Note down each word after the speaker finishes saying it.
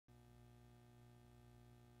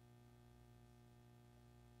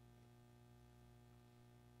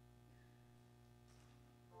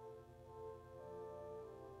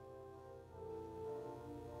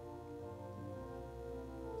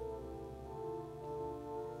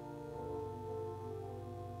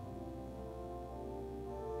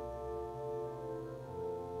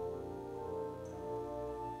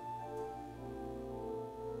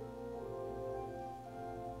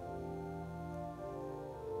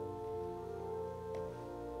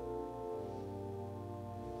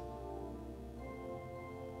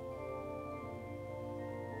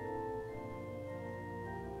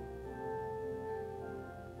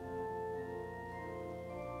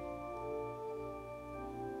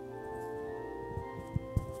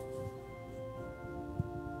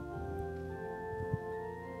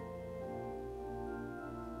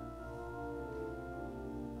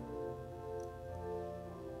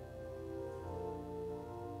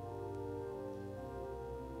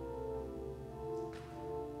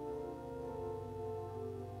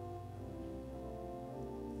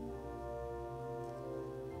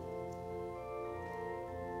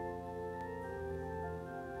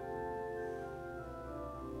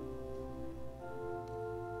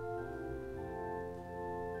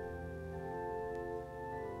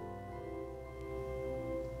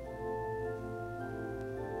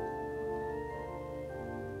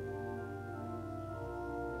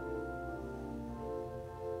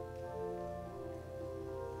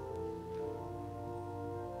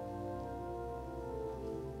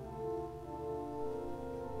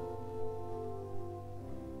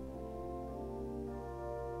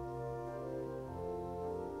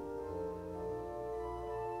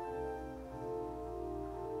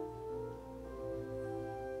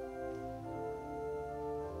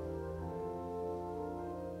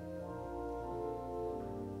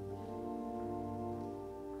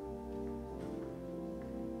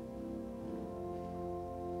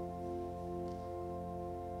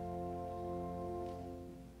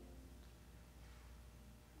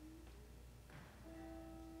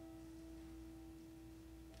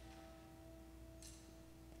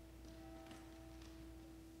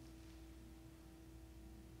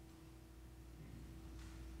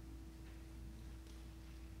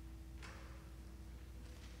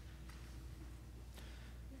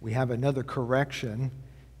We have another correction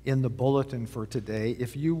in the bulletin for today.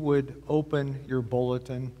 If you would open your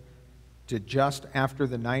bulletin to just after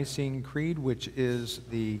the Nicene Creed, which is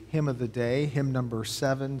the hymn of the day, hymn number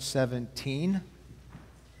 717.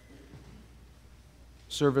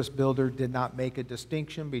 Service Builder did not make a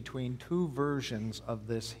distinction between two versions of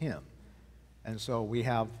this hymn. And so we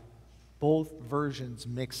have both versions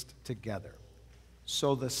mixed together.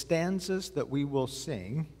 So the stanzas that we will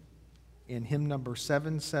sing in hymn number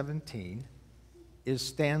 717 is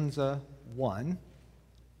stanza 1,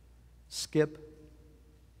 skip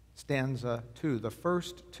stanza 2, the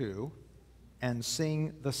first two, and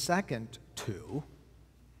sing the second two,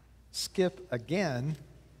 skip again,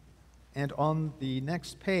 and on the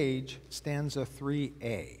next page, stanza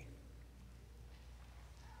 3a.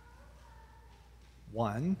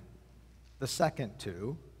 1, the second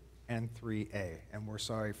two, and 3a. And we're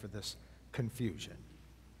sorry for this confusion.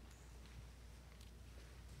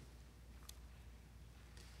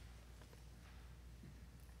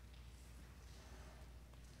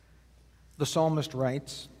 The psalmist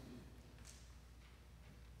writes,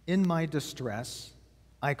 "In my distress,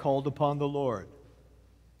 I called upon the Lord.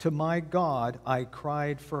 To my God, I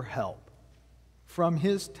cried for help. From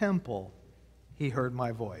his temple, he heard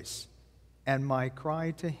my voice, and my cry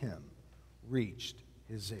to him reached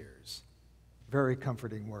his ears." Very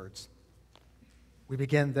comforting words. We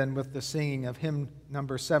begin then with the singing of hymn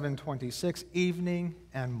number 726, Evening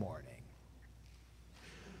and Morning.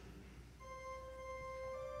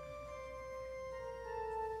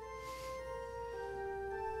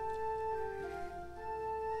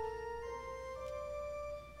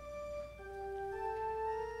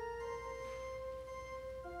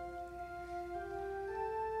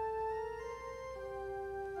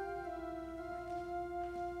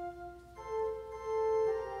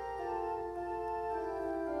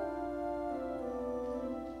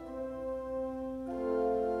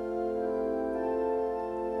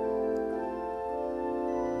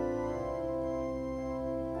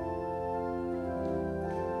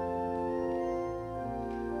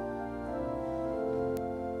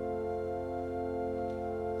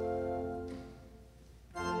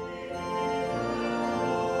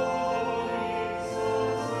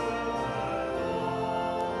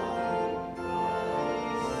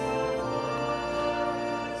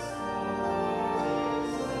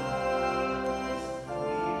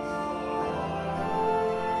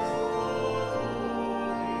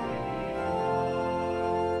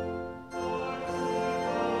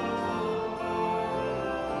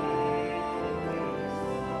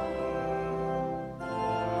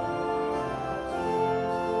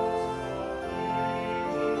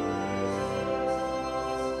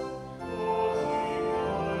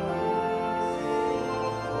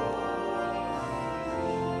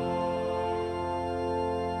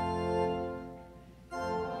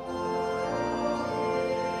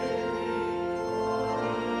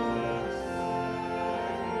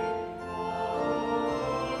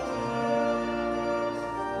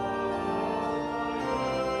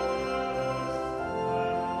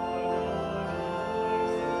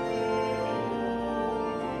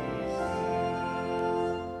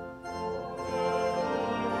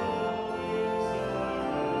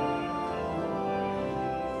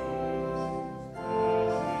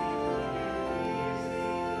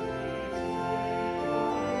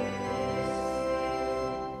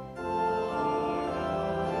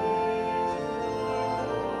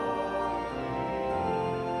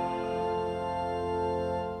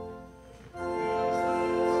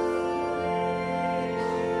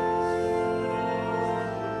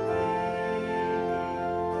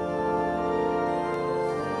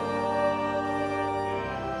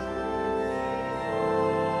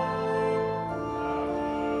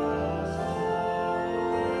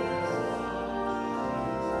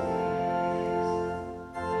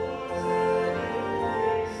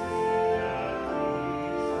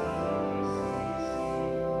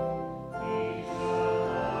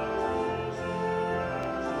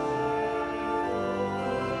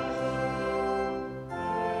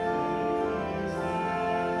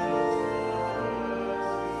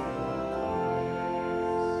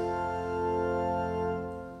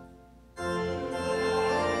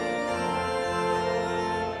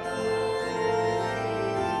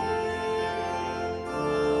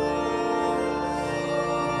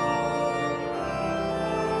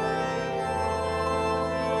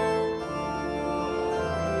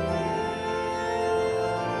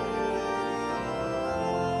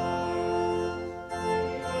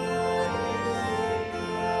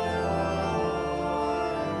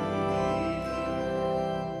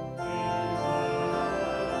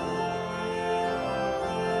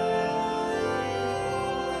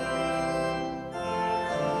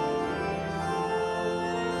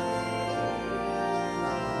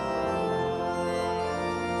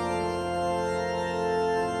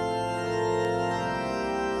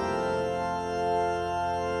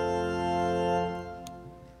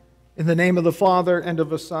 In the name of the Father, and of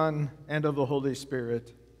the Son, and of the Holy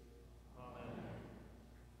Spirit. Amen.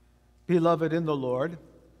 Beloved in the Lord,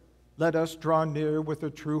 let us draw near with a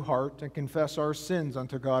true heart and confess our sins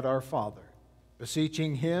unto God our Father,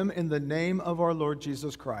 beseeching him in the name of our Lord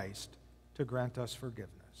Jesus Christ to grant us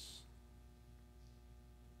forgiveness.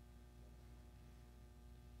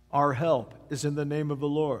 Our help is in the name of the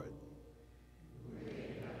Lord.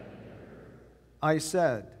 I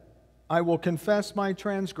said, I will confess my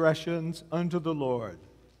transgressions unto the Lord.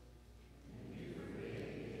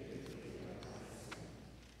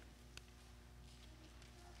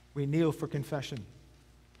 We kneel for confession.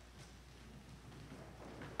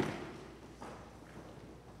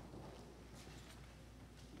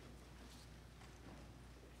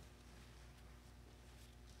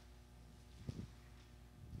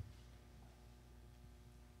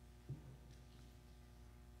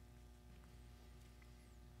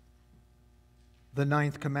 The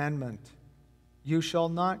ninth commandment, you shall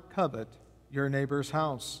not covet your neighbor's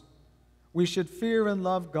house. We should fear and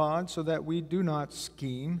love God so that we do not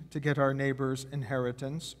scheme to get our neighbor's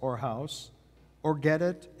inheritance or house, or get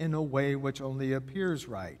it in a way which only appears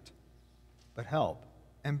right, but help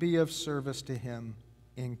and be of service to him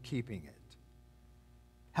in keeping it.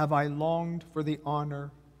 Have I longed for the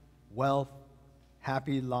honor, wealth,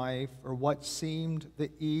 happy life, or what seemed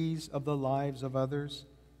the ease of the lives of others?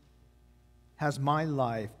 Has my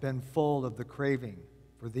life been full of the craving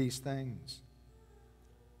for these things?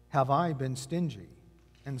 Have I been stingy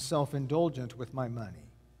and self-indulgent with my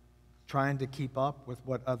money, trying to keep up with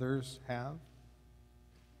what others have?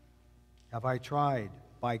 Have I tried,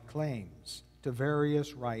 by claims to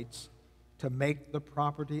various rights, to make the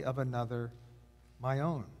property of another my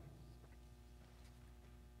own?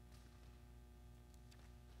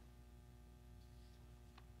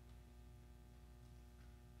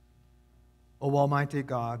 O Almighty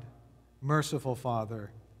God, merciful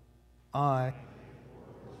Father, I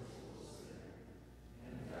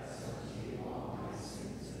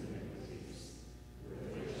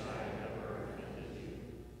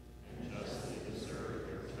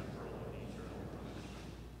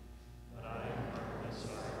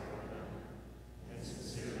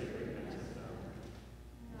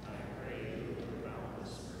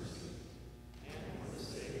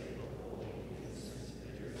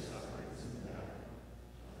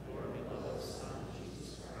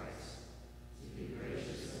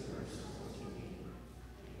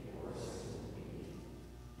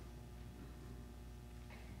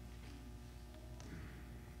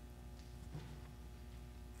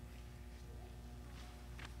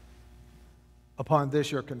upon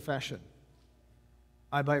this your confession,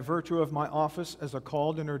 I, by virtue of my office as a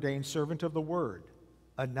called and ordained servant of the Word,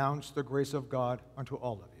 announce the grace of God unto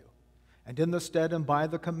all of you. And in the stead and by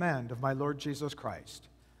the command of my Lord Jesus Christ,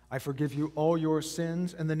 I forgive you all your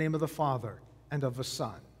sins in the name of the Father, and of the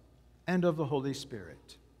Son, and of the Holy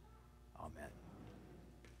Spirit. Amen.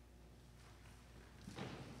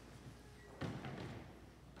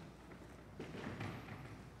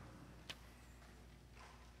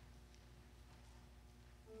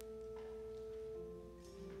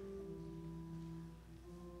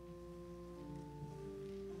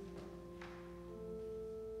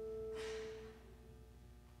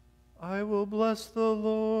 I will bless the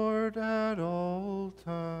Lord at all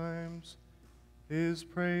times. His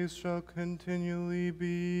praise shall continually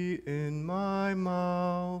be in my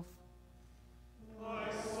mouth. I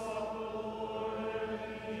sought the Lord, and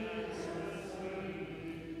he answered me,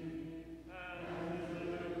 and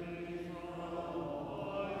delivered me from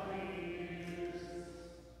all my fears.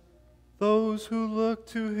 Those who look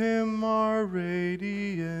to him are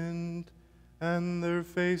radiant, and their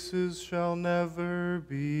faces shall never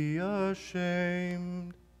be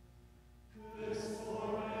ashamed. This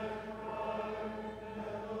poor man cried, and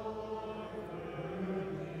the Lord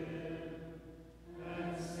heard him,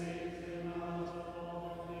 and saved him out of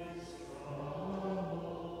all his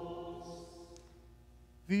troubles.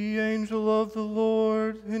 The angel of the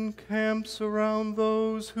Lord encamps around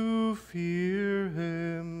those who fear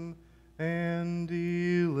him, and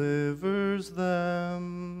delivers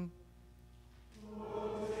them.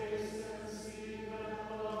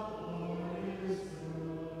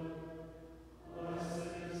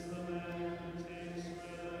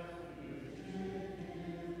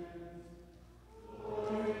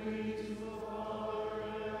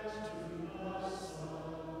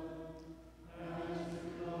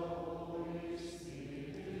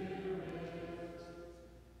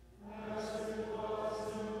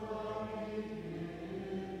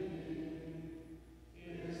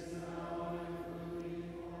 Is the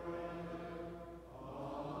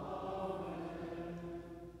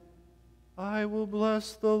I will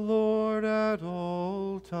bless the Lord at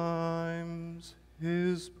all times.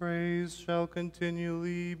 His praise shall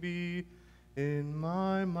continually be in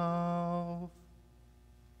my mouth.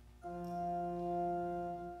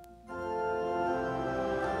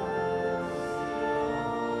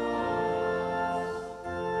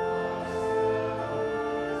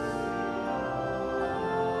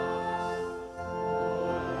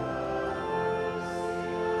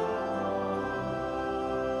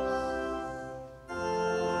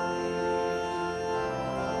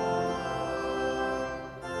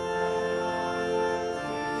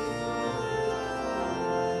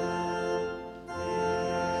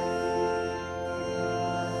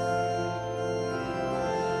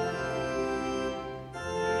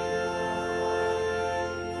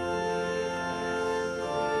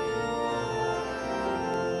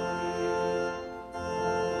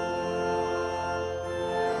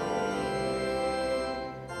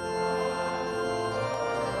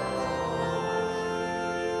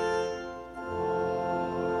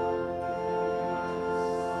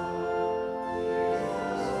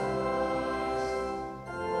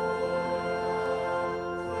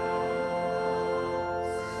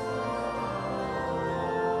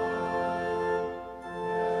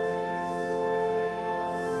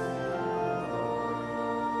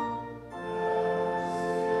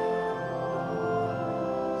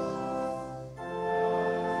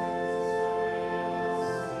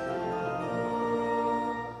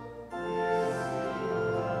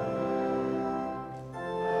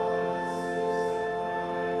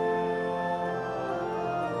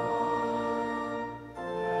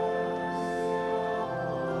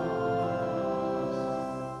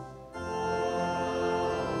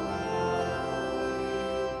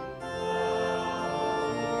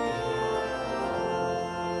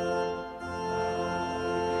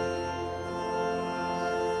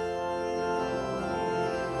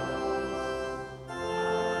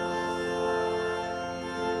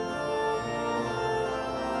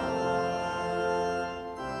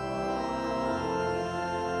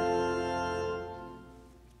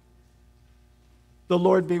 The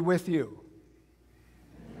Lord be with you.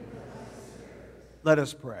 Let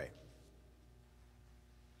us pray.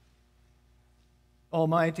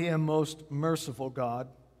 Almighty and most merciful God,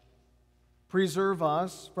 preserve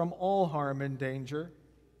us from all harm and danger,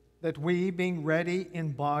 that we, being ready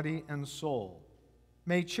in body and soul,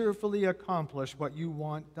 may cheerfully accomplish what you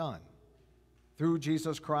want done. Through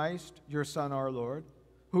Jesus Christ, your Son, our Lord,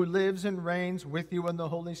 who lives and reigns with you in the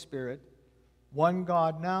Holy Spirit, one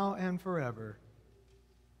God, now and forever.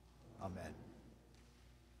 Amen.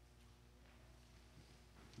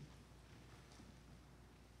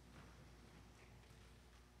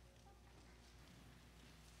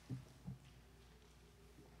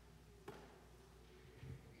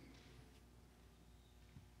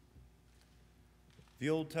 The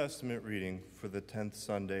Old Testament reading for the 10th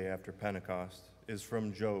Sunday after Pentecost is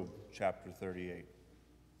from Job chapter 38.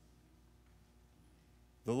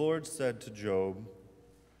 The Lord said to Job,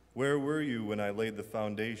 "Where were you when I laid the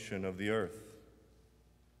foundation of the earth?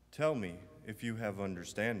 Tell me if you have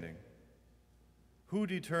understanding. Who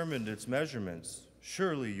determined its measurements?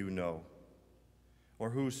 Surely you know. Or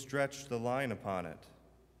who stretched the line upon it?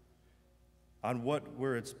 On what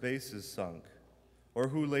were its bases sunk? Or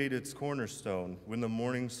who laid its cornerstone when the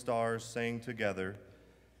morning stars sang together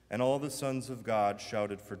and all the sons of God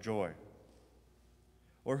shouted for joy?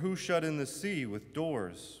 Or who shut in the sea with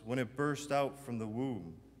doors when it burst out from the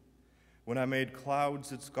womb? When I made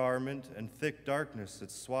clouds its garment and thick darkness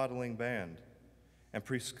its swaddling band, and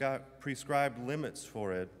prescribed limits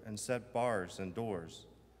for it and set bars and doors,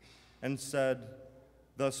 and said,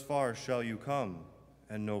 'Thus far shall you come,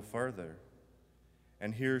 and no farther,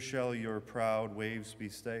 and here shall your proud waves be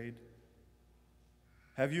stayed?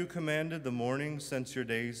 Have you commanded the morning since your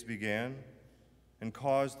days began, and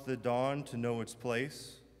caused the dawn to know its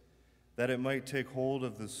place, that it might take hold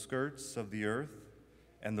of the skirts of the earth,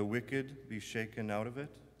 and the wicked be shaken out of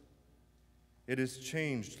it? It is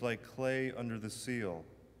changed like clay under the seal,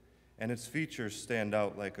 and its features stand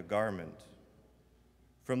out like a garment.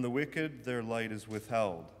 From the wicked their light is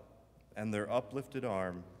withheld, and their uplifted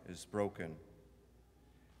arm is broken.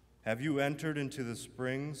 Have you entered into the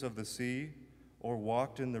springs of the sea, or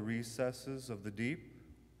walked in the recesses of the deep?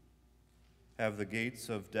 Have the gates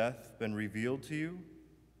of death been revealed to you,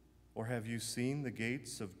 or have you seen the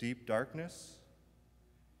gates of deep darkness?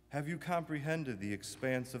 Have you comprehended the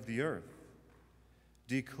expanse of the earth?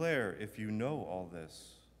 Declare if you know all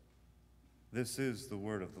this. This is the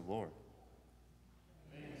word of the Lord.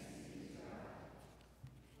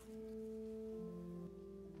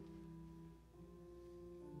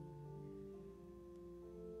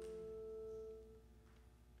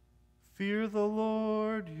 Fear the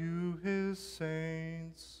Lord, you his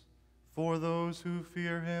saints, for those who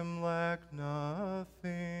fear him lack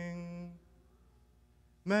nothing.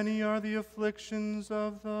 Many are the afflictions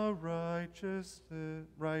of the righteous,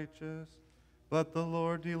 but the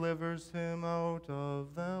Lord delivers him out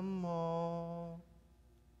of them all.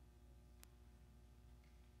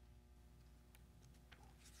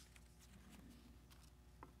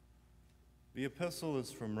 The epistle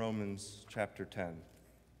is from Romans chapter 10.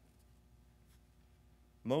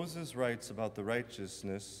 Moses writes about the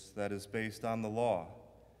righteousness that is based on the law,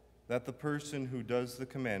 that the person who does the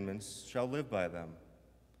commandments shall live by them.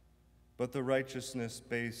 But the righteousness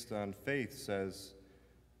based on faith says,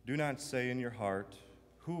 do not say in your heart,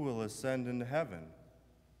 who will ascend into heaven?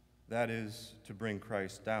 That is, to bring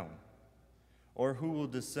Christ down. Or who will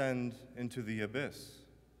descend into the abyss?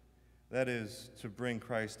 That is, to bring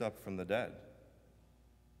Christ up from the dead.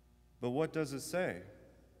 But what does it say?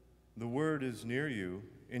 The word is near you,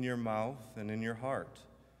 in your mouth and in your heart.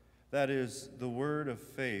 That is, the word of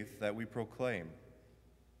faith that we proclaim.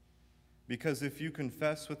 Because if you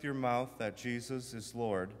confess with your mouth that Jesus is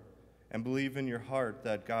Lord, and believe in your heart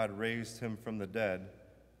that God raised him from the dead,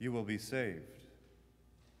 you will be saved.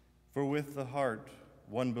 For with the heart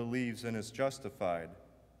one believes and is justified,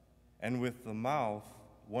 and with the mouth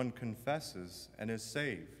one confesses and is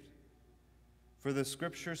saved. For the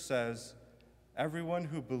scripture says, everyone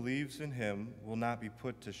who believes in him will not be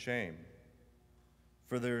put to shame.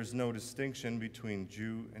 For there is no distinction between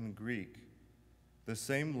Jew and Greek. The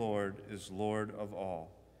same Lord is Lord of all,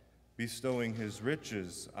 bestowing his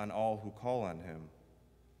riches on all who call on him.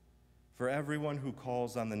 For everyone who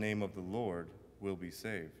calls on the name of the Lord will be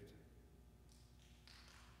saved.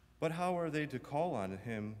 But how are they to call on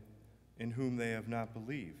him in whom they have not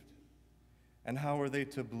believed? And how are they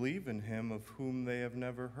to believe in him of whom they have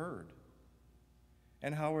never heard?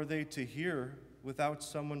 And how are they to hear without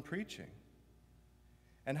someone preaching?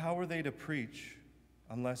 And how are they to preach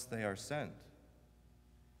unless they are sent?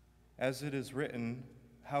 As it is written,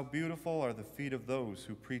 how beautiful are the feet of those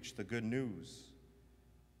who preach the good news.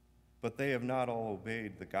 But they have not all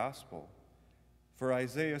obeyed the gospel. For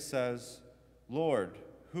Isaiah says, Lord,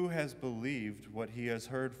 who has believed what he has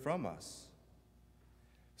heard from us?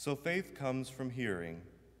 So faith comes from hearing,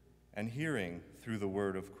 and hearing through the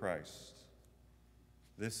word of Christ.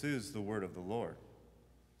 This is the word of the Lord.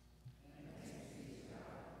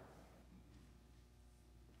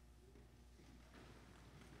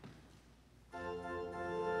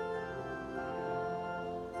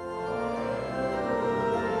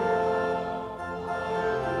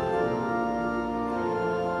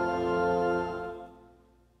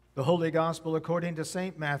 The Holy Gospel according to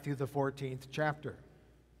St. Matthew, the 14th chapter.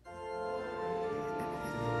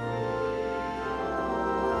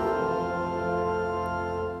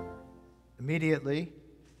 Immediately,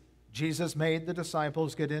 Jesus made the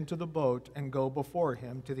disciples get into the boat and go before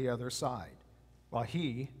him to the other side, while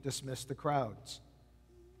he dismissed the crowds.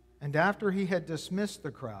 And after he had dismissed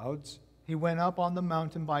the crowds, he went up on the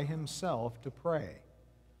mountain by himself to pray.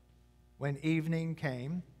 When evening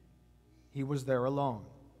came, he was there alone.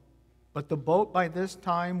 But the boat by this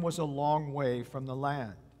time was a long way from the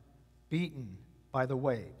land, beaten by the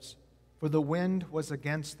waves, for the wind was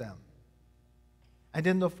against them. And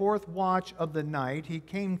in the fourth watch of the night he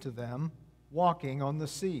came to them, walking on the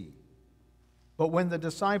sea. But when the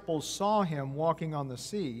disciples saw him walking on the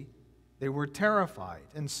sea, they were terrified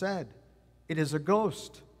and said, "It is a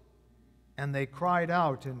ghost." And they cried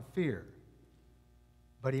out in fear.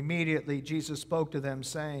 But immediately Jesus spoke to them,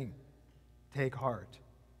 saying, "Take heart.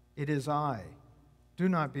 It is I. Do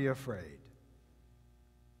not be afraid."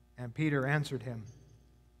 And Peter answered him,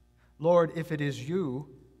 "Lord, if it is you,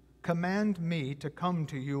 command me to come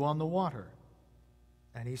to you on the water."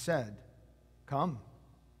 And he said, "Come."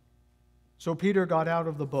 So Peter got out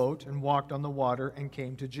of the boat and walked on the water and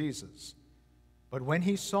came to Jesus. But when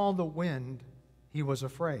he saw the wind, he was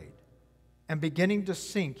afraid. And beginning to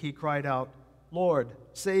sink, he cried out, "Lord,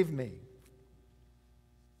 save me."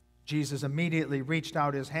 Jesus immediately reached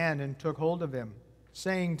out his hand and took hold of him,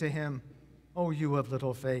 saying to him, "O you of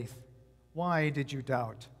little faith, why did you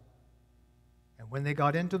doubt?" And when they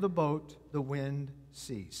got into the boat, the wind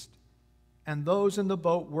ceased. And those in the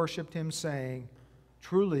boat worshipped him, saying,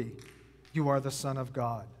 "Truly, you are the Son of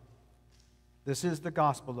God." This is the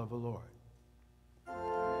gospel of the Lord.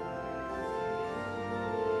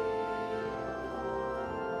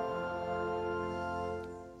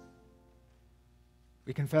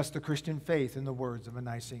 We confess the Christian faith in the words of a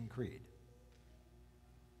Nicene Creed.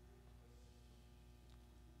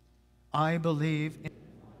 I believe in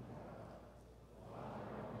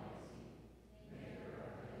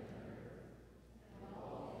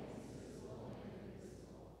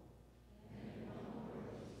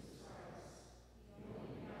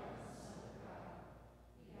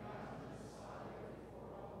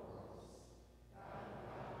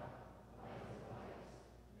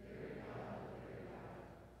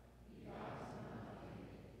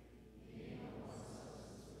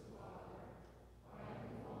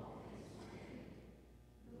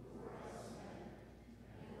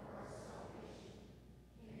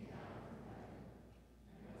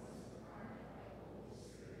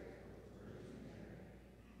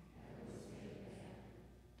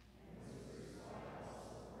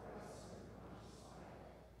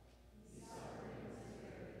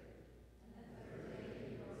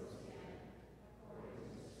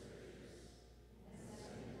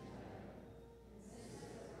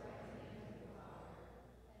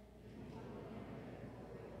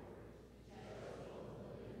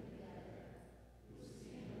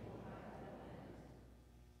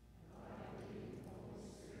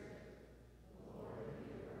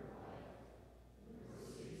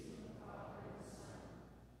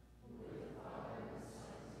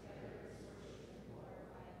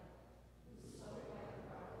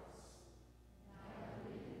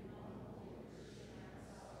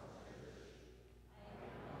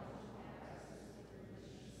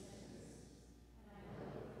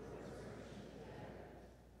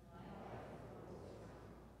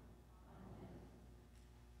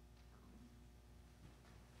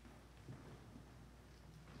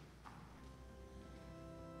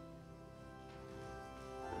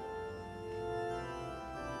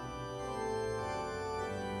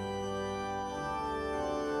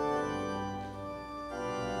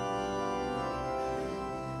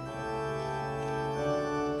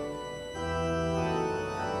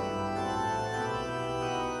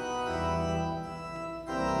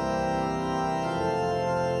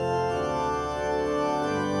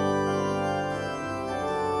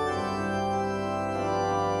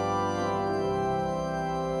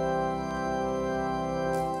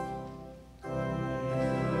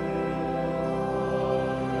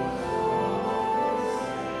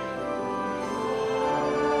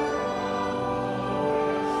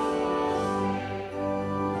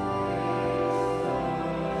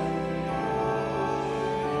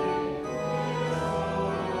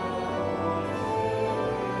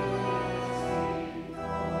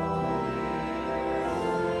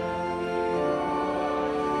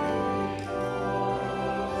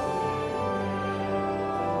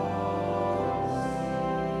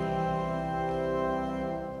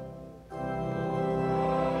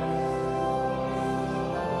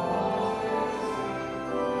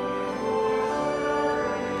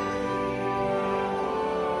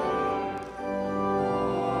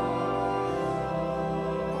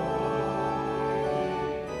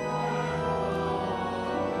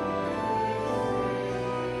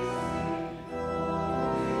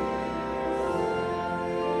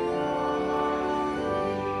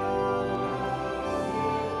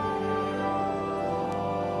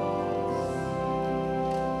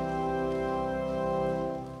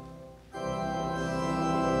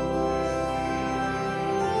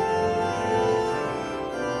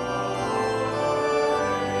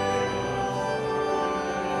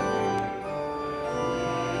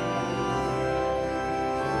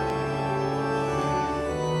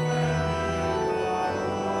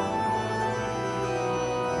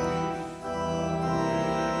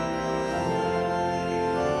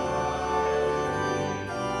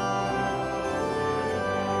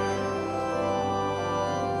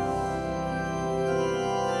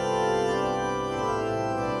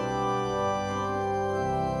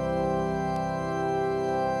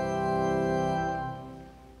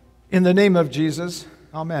In the name of Jesus,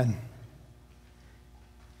 amen.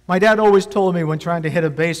 My dad always told me when trying to hit a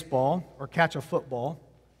baseball or catch a football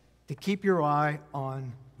to keep your eye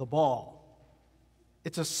on the ball.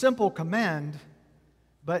 It's a simple command,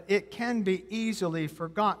 but it can be easily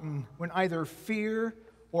forgotten when either fear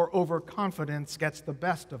or overconfidence gets the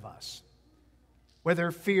best of us.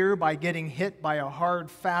 Whether fear by getting hit by a hard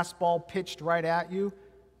fastball pitched right at you,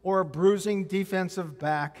 or a bruising defensive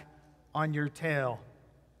back on your tail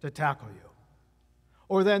to tackle you.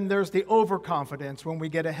 Or then there's the overconfidence when we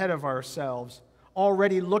get ahead of ourselves,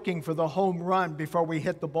 already looking for the home run before we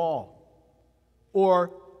hit the ball. Or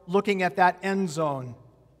looking at that end zone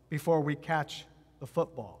before we catch the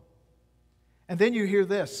football. And then you hear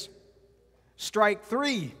this, strike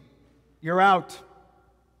 3, you're out.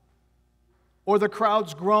 Or the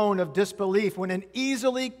crowd's groan of disbelief when an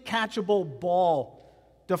easily catchable ball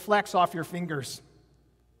deflects off your fingers.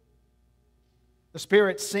 The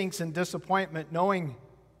spirit sinks in disappointment, knowing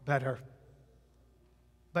better,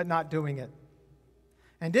 but not doing it.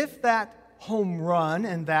 And if that home run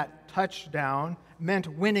and that touchdown meant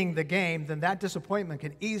winning the game, then that disappointment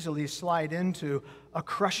can easily slide into a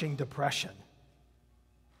crushing depression.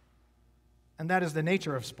 And that is the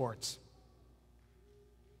nature of sports.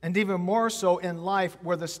 And even more so in life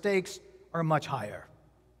where the stakes are much higher.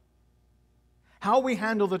 How we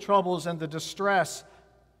handle the troubles and the distress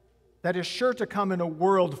that is sure to come in a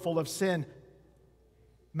world full of sin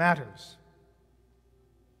matters.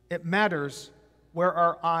 It matters where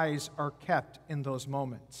our eyes are kept in those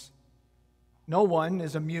moments. No one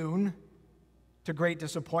is immune to great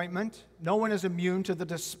disappointment. No one is immune to the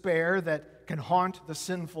despair that can haunt the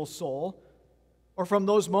sinful soul, or from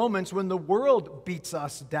those moments when the world beats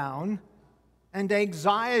us down and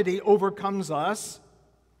anxiety overcomes us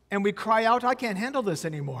and we cry out, I can't handle this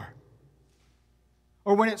anymore.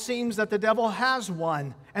 Or when it seems that the devil has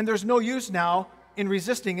won and there's no use now in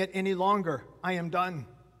resisting it any longer. I am done.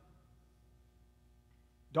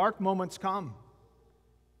 Dark moments come.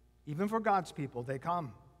 Even for God's people, they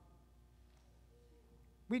come.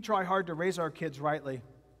 We try hard to raise our kids rightly,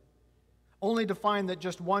 only to find that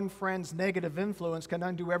just one friend's negative influence can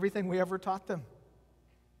undo everything we ever taught them.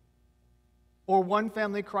 Or one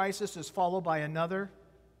family crisis is followed by another,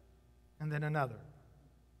 and then another.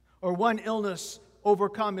 Or one illness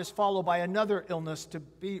overcome is followed by another illness to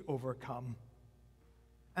be overcome.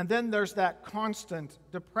 And then there's that constant,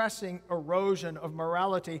 depressing erosion of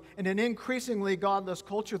morality in an increasingly godless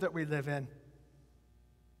culture that we live in.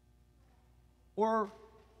 Or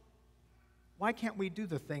why can't we do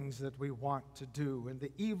the things that we want to do, and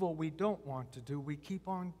the evil we don't want to do, we keep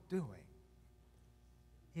on doing,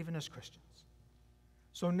 even as Christians?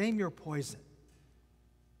 So name your poison.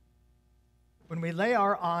 When we lay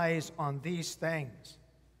our eyes on these things,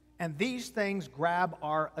 and these things grab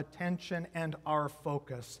our attention and our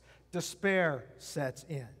focus, despair sets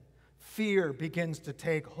in. Fear begins to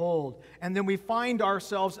take hold, and then we find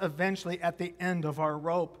ourselves eventually at the end of our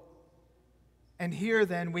rope. And here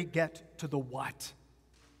then we get to the what?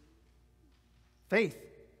 Faith.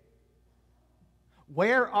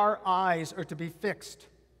 Where our eyes are to be fixed,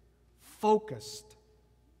 focused,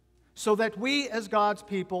 so that we as God's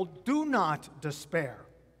people do not despair,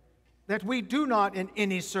 that we do not in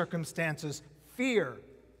any circumstances fear,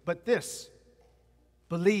 but this,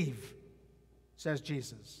 believe, says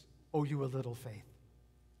Jesus, O you of little faith.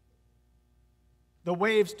 The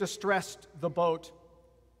waves distressed the boat.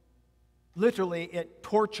 Literally, it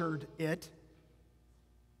tortured it.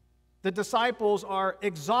 The disciples are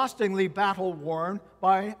exhaustingly battle-worn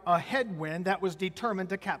by a headwind that was determined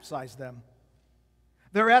to capsize them.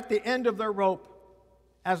 They're at the end of their rope,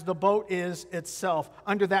 as the boat is itself,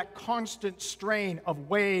 under that constant strain of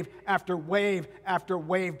wave after wave after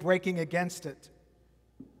wave breaking against it,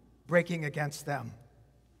 breaking against them.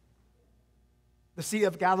 The Sea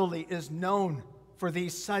of Galilee is known for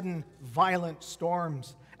these sudden, violent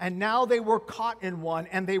storms. And now they were caught in one,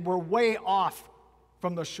 and they were way off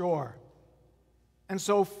from the shore. And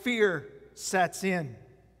so fear sets in.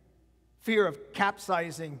 Fear of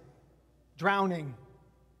capsizing, drowning,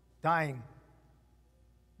 dying.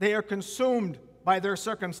 They are consumed by their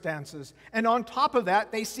circumstances. And on top of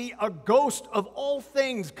that, they see a ghost of all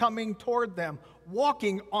things coming toward them,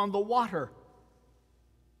 walking on the water.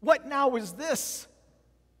 What now is this?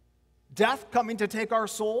 Death coming to take our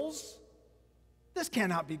souls? This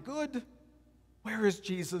cannot be good. Where is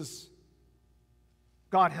Jesus?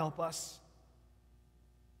 God help us.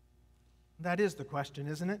 That is the question,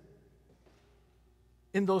 isn't it?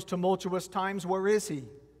 In those tumultuous times, where is he?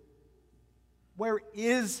 Where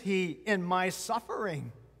is he in my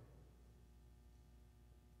suffering?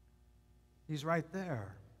 He's right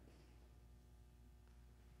there.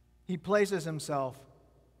 He places himself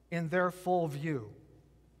in their full view,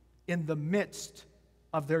 in the midst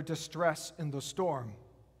of their distress in the storm.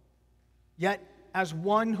 Yet, as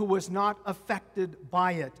one who was not affected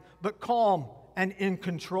by it, but calm and in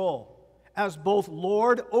control, as both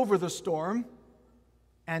Lord over the storm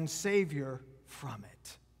and Savior from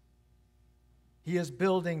it. He is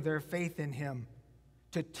building their faith in him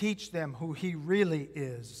to teach them who he really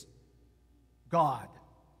is, God,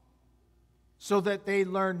 so that they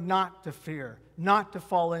learn not to fear, not to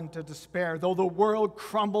fall into despair, though the world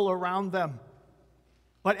crumble around them.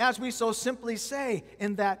 But as we so simply say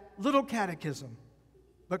in that little catechism,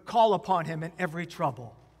 but call upon him in every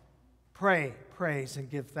trouble. Pray, praise,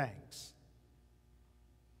 and give thanks.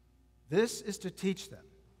 This is to teach them,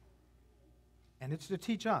 and it's to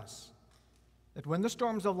teach us, that when the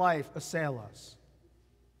storms of life assail us,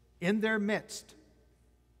 in their midst,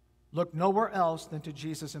 look nowhere else than to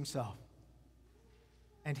Jesus himself.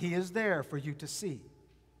 And he is there for you to see,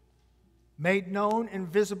 made known and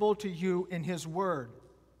visible to you in his word,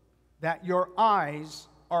 that your eyes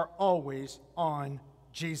are always on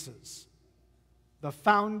Jesus, the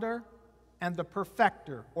founder and the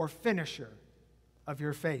perfecter or finisher of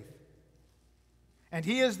your faith. And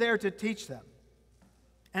he is there to teach them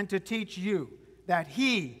and to teach you that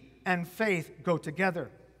he and faith go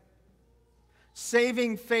together.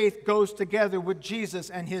 Saving faith goes together with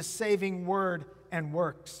Jesus and his saving word and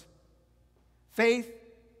works. Faith,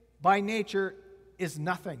 by nature, is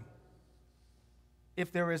nothing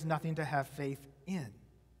if there is nothing to have faith in.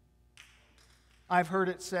 I've heard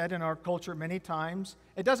it said in our culture many times,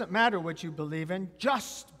 it doesn't matter what you believe in,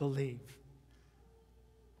 just believe.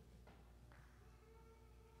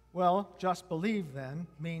 Well, just believe then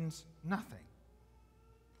means nothing.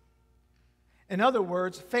 In other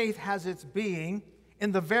words, faith has its being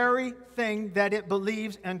in the very thing that it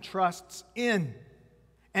believes and trusts in.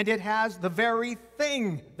 And it has the very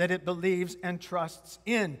thing that it believes and trusts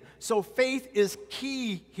in. So faith is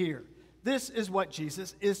key here. This is what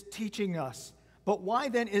Jesus is teaching us. But why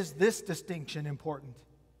then is this distinction important?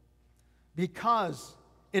 Because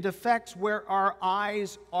it affects where our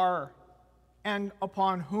eyes are and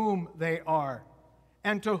upon whom they are.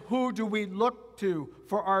 And to who do we look to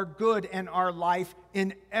for our good and our life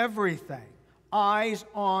in everything? Eyes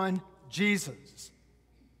on Jesus.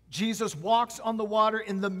 Jesus walks on the water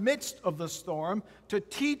in the midst of the storm to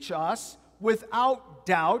teach us without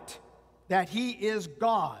doubt that he is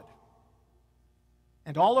God.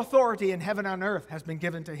 And all authority in heaven and earth has been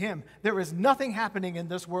given to him. There is nothing happening in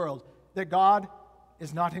this world that God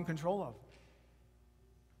is not in control of.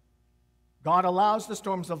 God allows the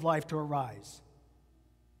storms of life to arise.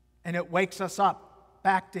 And it wakes us up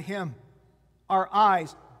back to him, our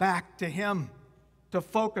eyes back to him, to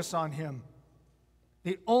focus on him,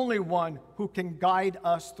 the only one who can guide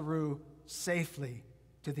us through safely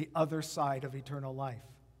to the other side of eternal life.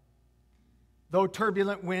 Though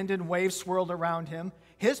turbulent wind and waves swirled around him,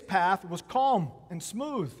 his path was calm and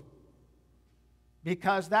smooth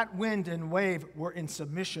because that wind and wave were in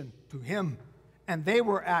submission to him, and they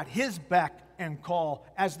were at his beck and call,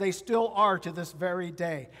 as they still are to this very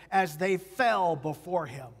day, as they fell before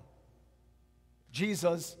him.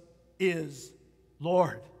 Jesus is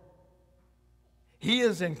Lord. He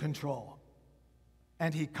is in control,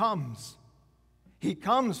 and he comes. He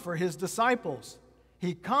comes for his disciples.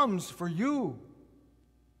 He comes for you.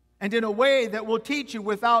 And in a way that will teach you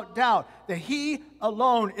without doubt that he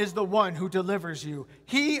alone is the one who delivers you.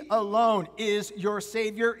 He alone is your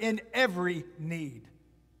Savior in every need.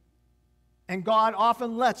 And God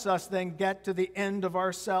often lets us then get to the end of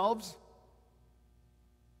ourselves,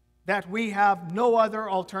 that we have no other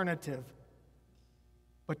alternative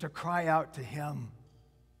but to cry out to him,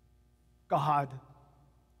 God,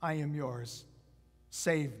 I am yours.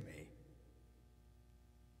 Save me.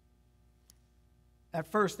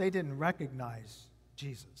 At first, they didn't recognize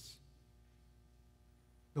Jesus.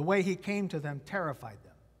 The way he came to them terrified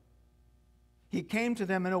them. He came to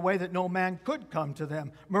them in a way that no man could come to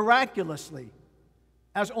them, miraculously,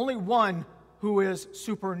 as only one who is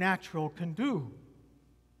supernatural can do.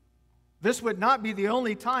 This would not be the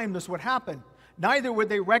only time this would happen. Neither would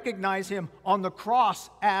they recognize him on the cross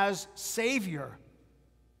as Savior.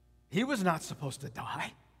 He was not supposed to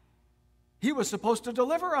die. He was supposed to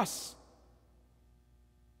deliver us.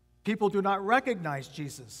 People do not recognize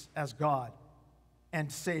Jesus as God and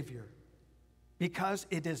Savior because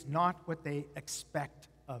it is not what they expect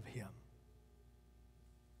of him.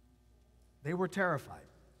 They were terrified.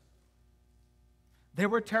 They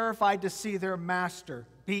were terrified to see their master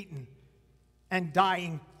beaten and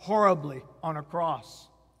dying horribly on a cross.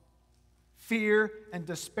 Fear and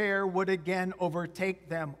despair would again overtake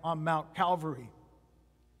them on Mount Calvary.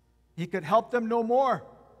 He could help them no more,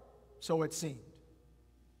 so it seemed.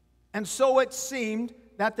 And so it seemed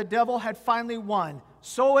that the devil had finally won.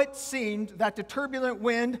 So it seemed that the turbulent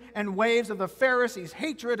wind and waves of the Pharisees'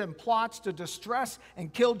 hatred and plots to distress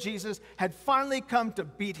and kill Jesus had finally come to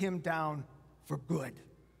beat him down for good.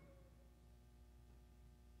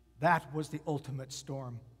 That was the ultimate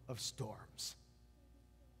storm of storms.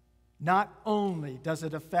 Not only does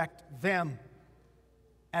it affect them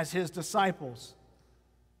as his disciples,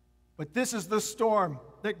 but this is the storm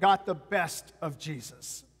that got the best of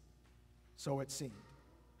Jesus. So it seemed.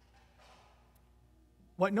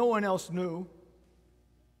 What no one else knew,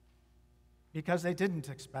 because they didn't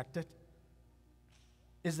expect it,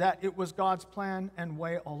 is that it was God's plan and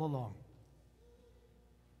way all along.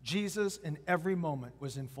 Jesus in every moment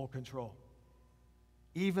was in full control,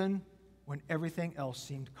 even when everything else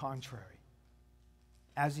seemed contrary,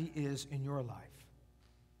 as he is in your life.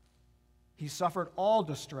 He suffered all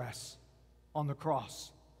distress on the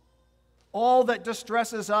cross. All that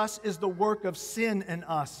distresses us is the work of sin in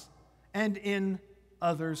us and in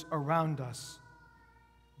others around us.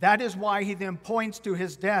 That is why he then points to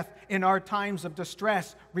his death in our times of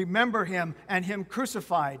distress. Remember him and him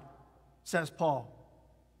crucified, says Paul.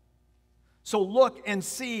 So look and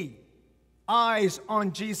see, eyes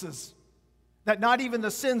on Jesus, that not even the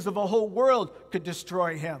sins of a whole world could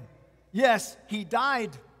destroy him. Yes, he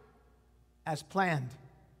died as planned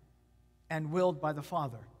and willed by the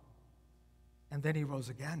Father. And then he rose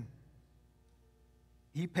again.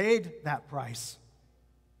 He paid that price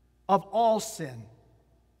of all sin.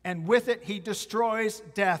 And with it, he destroys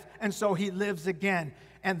death. And so he lives again.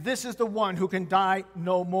 And this is the one who can die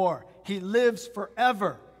no more. He lives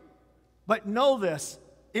forever. But know this,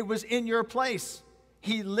 it was in your place.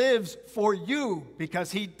 He lives for you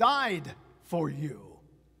because he died for you.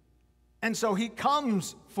 And so he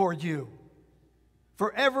comes for you.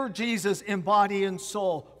 Forever Jesus in body and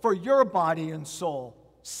soul, for your body and soul,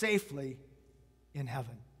 safely in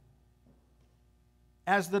heaven.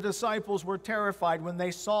 As the disciples were terrified when they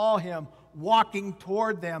saw him walking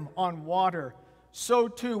toward them on water, so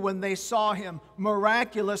too when they saw him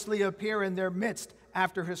miraculously appear in their midst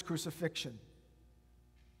after his crucifixion.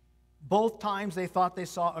 Both times they thought they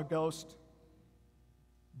saw a ghost.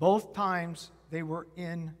 Both times they were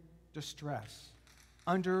in distress,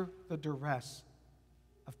 under the duress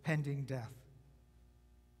of pending death.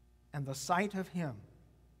 And the sight of him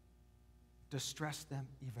distressed them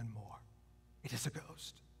even more. It is a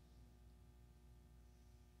ghost.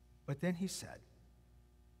 But then he said,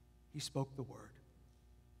 he spoke the word,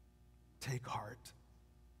 take heart.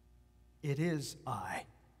 It is I.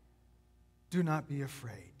 Do not be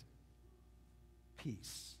afraid.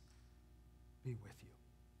 Peace be with you.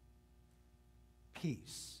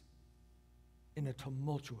 Peace in a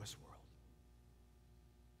tumultuous world.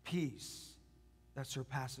 Peace that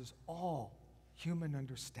surpasses all human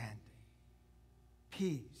understanding.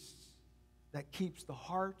 Peace that keeps the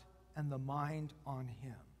heart and the mind on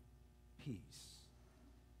him. Peace.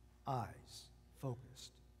 Eyes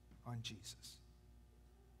focused on Jesus.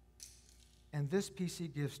 And this peace he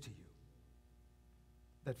gives to you,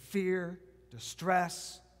 that fear,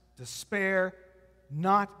 distress, despair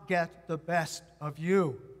not get the best of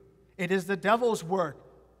you. It is the devil's work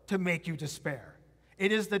to make you despair.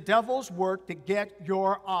 It is the devil's work to get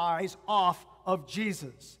your eyes off of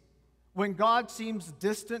Jesus. When God seems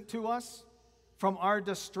distant to us from our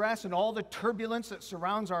distress and all the turbulence that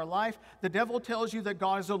surrounds our life, the devil tells you that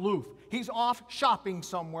God is aloof. He's off shopping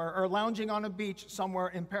somewhere or lounging on a beach somewhere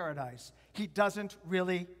in paradise. He doesn't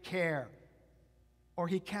really care, or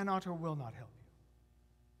he cannot or will not help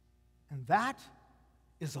you. And that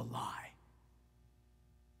is a lie.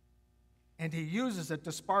 And he uses it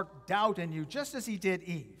to spark doubt in you, just as he did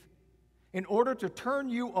Eve, in order to turn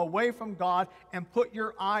you away from God and put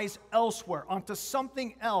your eyes elsewhere, onto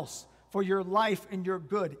something else for your life and your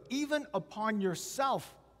good, even upon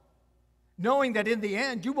yourself, knowing that in the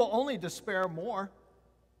end you will only despair more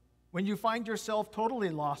when you find yourself totally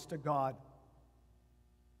lost to God,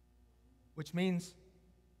 which means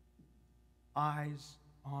eyes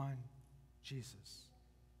on Jesus.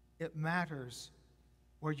 It matters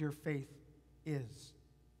where your faith is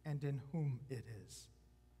and in whom it is.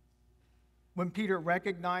 When Peter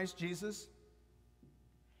recognized Jesus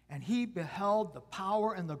and he beheld the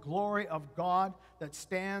power and the glory of God that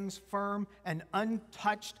stands firm and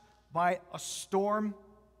untouched by a storm,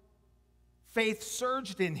 faith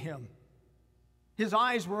surged in him. His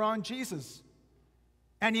eyes were on Jesus,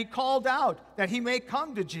 and he called out that he may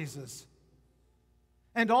come to Jesus.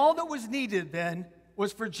 And all that was needed then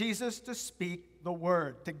was for Jesus to speak the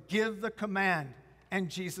word, to give the command. And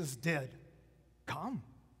Jesus did. Come,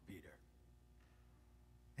 Peter.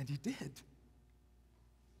 And he did.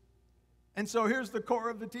 And so here's the core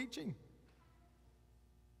of the teaching.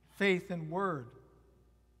 Faith and word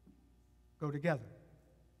go together.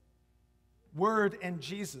 Word and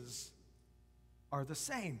Jesus are the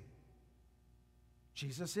same.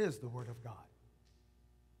 Jesus is the Word of God.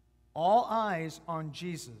 All eyes on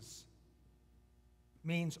Jesus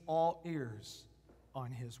means all ears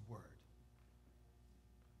on his word.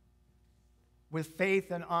 With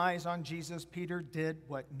faith and eyes on Jesus, Peter did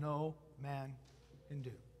what no man can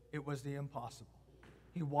do. It was the impossible.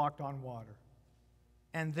 He walked on water.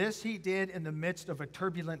 And this he did in the midst of a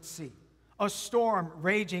turbulent sea, a storm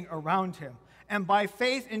raging around him. And by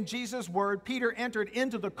faith in Jesus' word, Peter entered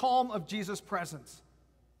into the calm of Jesus' presence.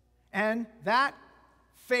 And that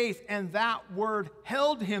faith and that word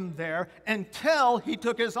held him there until he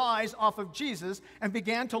took his eyes off of Jesus and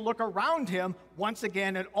began to look around him once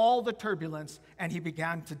again at all the turbulence, and he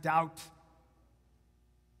began to doubt.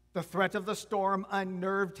 The threat of the storm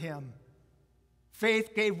unnerved him.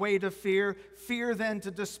 Faith gave way to fear, fear then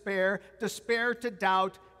to despair, despair to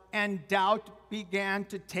doubt, and doubt began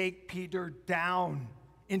to take Peter down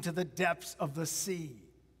into the depths of the sea.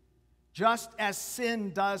 Just as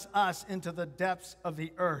sin does us into the depths of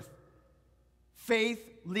the earth. Faith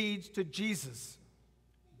leads to Jesus.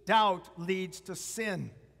 Doubt leads to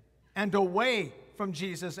sin and away from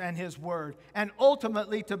Jesus and his word, and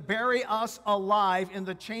ultimately to bury us alive in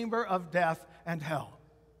the chamber of death and hell.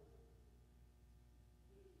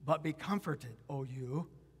 But be comforted, O you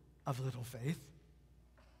of little faith.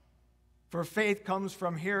 For faith comes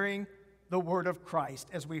from hearing the word of Christ,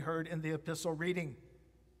 as we heard in the epistle reading.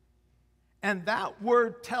 And that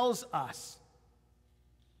word tells us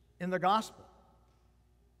in the gospel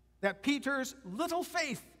that Peter's little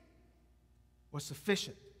faith was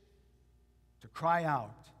sufficient to cry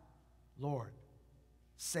out, Lord,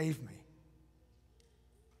 save me.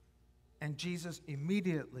 And Jesus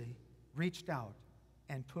immediately reached out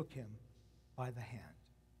and took him by the hand.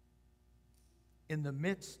 In the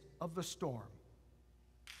midst of the storm,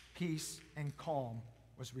 peace and calm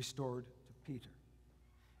was restored to Peter.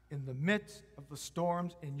 In the midst of the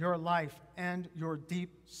storms in your life and your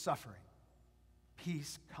deep suffering,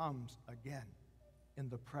 peace comes again in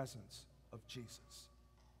the presence of Jesus.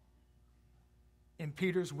 In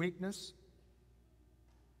Peter's weakness,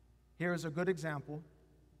 here is a good example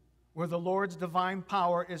where the Lord's divine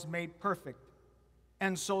power is made perfect,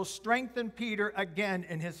 and so strengthened Peter again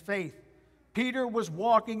in his faith. Peter was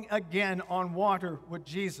walking again on water with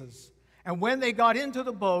Jesus, and when they got into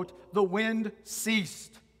the boat, the wind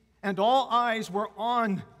ceased. And all eyes were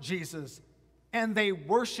on Jesus, and they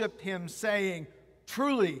worshiped him, saying,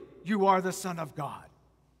 Truly, you are the Son of God.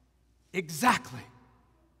 Exactly.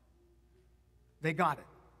 They got it.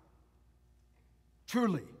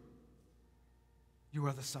 Truly, you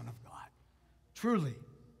are the Son of God. Truly,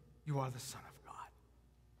 you are the Son of God.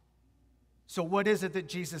 So what is it that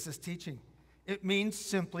Jesus is teaching? It means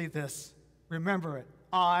simply this. Remember it.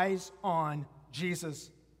 Eyes on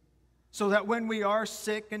Jesus. So that when we are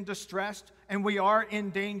sick and distressed, and we are in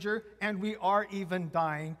danger, and we are even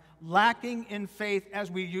dying, lacking in faith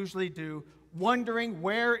as we usually do, wondering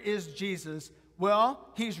where is Jesus, well,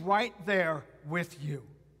 he's right there with you.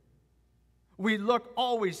 We look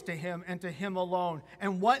always to him and to him alone.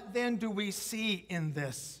 And what then do we see in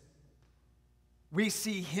this? We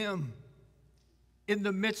see him in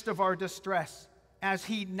the midst of our distress, as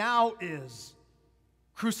he now is,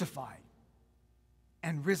 crucified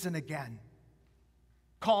and risen again,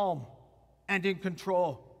 calm and in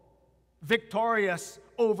control, victorious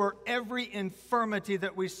over every infirmity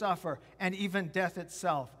that we suffer, and even death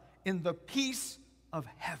itself, in the peace of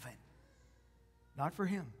heaven. Not for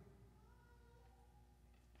him,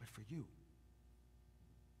 but for you.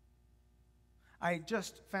 I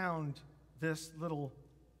just found this little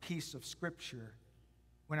piece of scripture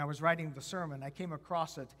when I was writing the sermon. I came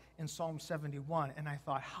across it in Psalm 71, and I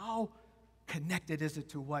thought, how connected is it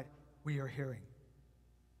to what we are hearing?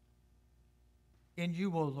 In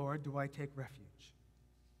you, O Lord, do I take refuge.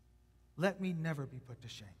 Let me never be put to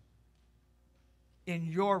shame. In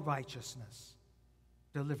your righteousness,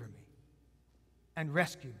 deliver me and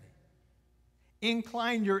rescue me.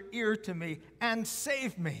 Incline your ear to me and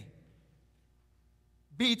save me.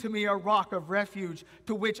 Be to me a rock of refuge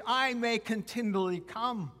to which I may continually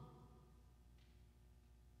come.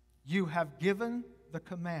 You have given the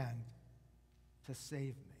command to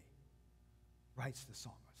save me, writes the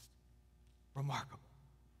psalmist. Remarkable.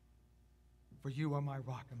 For you are my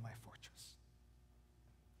rock and my fortress.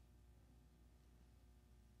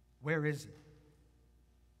 Where is he?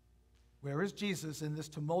 Where is Jesus in this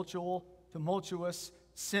tumultuous,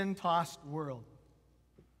 sin-tossed world?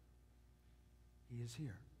 He is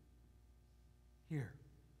here. Here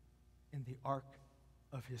in the ark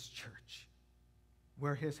of his church,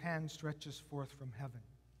 where his hand stretches forth from heaven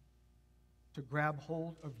to grab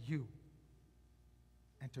hold of you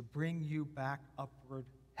and to bring you back upward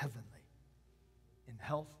heavenly in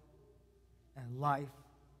health and life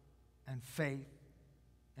and faith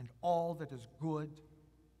and all that is good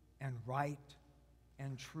and right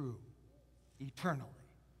and true eternally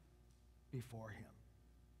before him.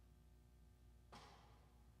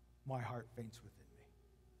 My heart faints within me.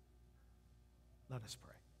 Let us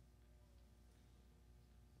pray.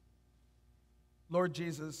 Lord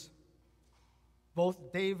Jesus,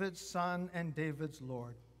 both David's Son and David's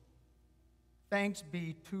Lord, thanks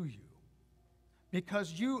be to you,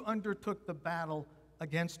 because you undertook the battle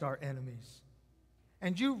against our enemies,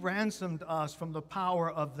 and you ransomed us from the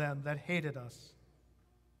power of them that hated us.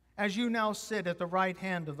 As you now sit at the right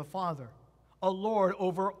hand of the Father, a Lord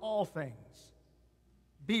over all things,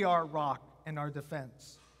 be our rock and our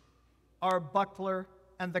defense, our buckler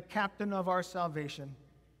and the captain of our salvation,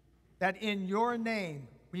 that in your name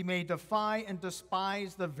we may defy and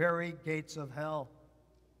despise the very gates of hell,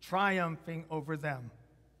 triumphing over them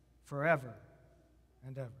forever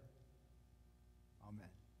and ever. Amen.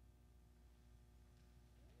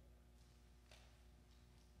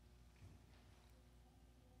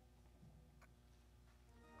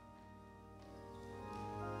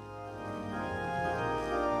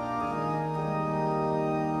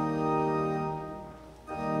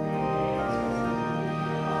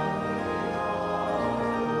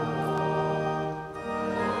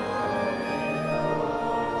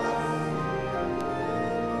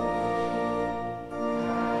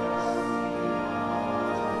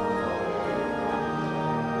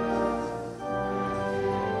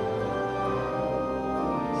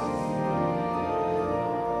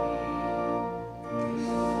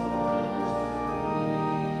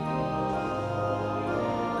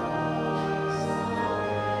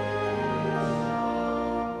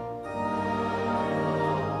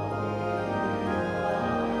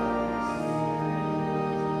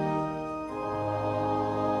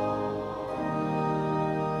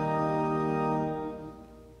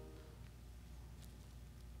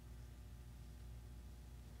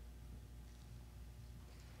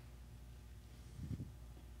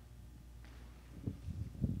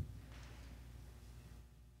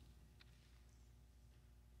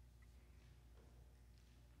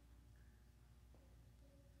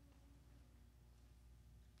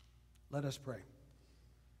 Let us pray.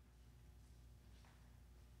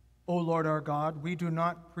 O Lord our God, we do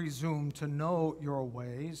not presume to know your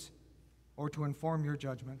ways or to inform your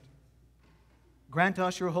judgment. Grant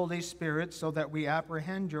us your Holy Spirit so that we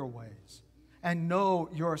apprehend your ways and know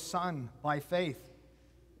your Son by faith.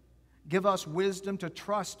 Give us wisdom to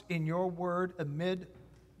trust in your word amid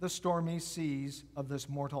the stormy seas of this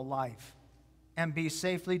mortal life, and be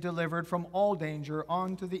safely delivered from all danger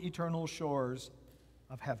onto the eternal shores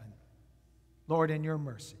of heaven. Lord, in your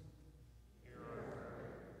mercy.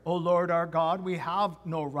 O Lord our God, we have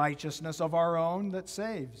no righteousness of our own that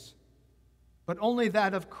saves, but only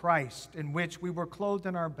that of Christ, in which we were clothed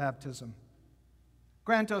in our baptism.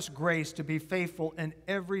 Grant us grace to be faithful in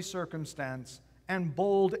every circumstance and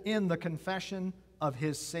bold in the confession of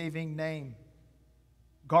his saving name.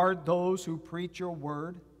 Guard those who preach your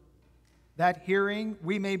word, that hearing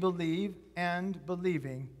we may believe, and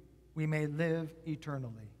believing we may live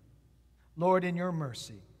eternally. Lord, in your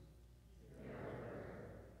mercy.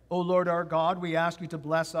 O Lord our God, we ask you to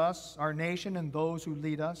bless us, our nation, and those who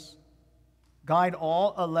lead us. Guide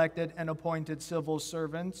all elected and appointed civil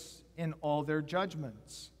servants in all their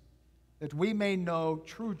judgments, that we may know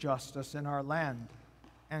true justice in our land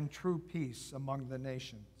and true peace among the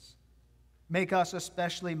nations. Make us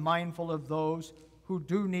especially mindful of those who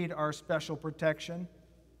do need our special protection,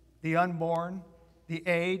 the unborn, the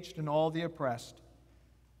aged, and all the oppressed.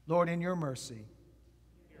 Lord, in your mercy.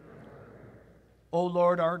 O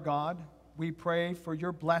Lord our God, we pray for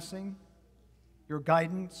your blessing, your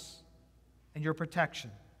guidance, and your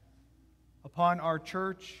protection upon our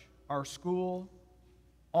church, our school,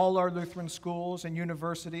 all our Lutheran schools and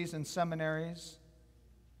universities and seminaries.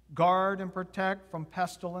 Guard and protect from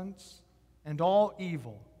pestilence and all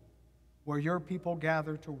evil where your people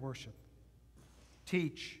gather to worship.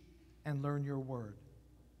 Teach and learn your word.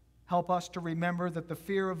 Help us to remember that the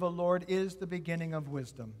fear of the Lord is the beginning of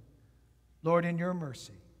wisdom. Lord, in your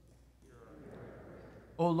mercy.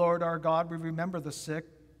 O Lord our God, we remember the sick,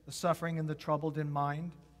 the suffering and the troubled in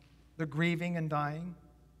mind, the grieving and dying.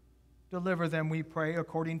 Deliver them, we pray,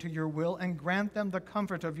 according to your will, and grant them the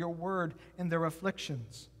comfort of your word in their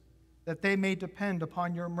afflictions, that they may depend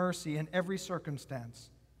upon your mercy in every circumstance,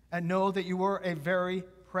 and know that you are a very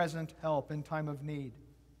present help in time of need,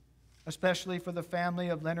 especially for the family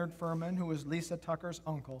of Leonard Furman, who is Lisa Tucker's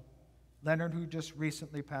uncle, Leonard, who just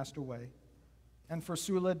recently passed away, and for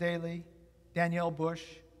Sula Daly, Danielle Bush,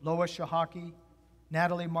 Lois Shahaki,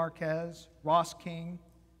 Natalie Marquez, Ross King,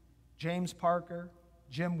 James Parker,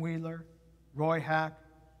 Jim Wheeler, Roy Hack,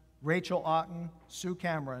 Rachel Otten, Sue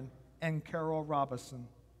Cameron, and Carol Robinson.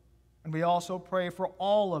 And we also pray for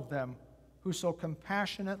all of them who so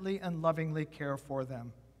compassionately and lovingly care for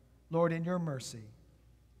them. Lord, in your mercy.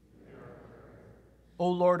 O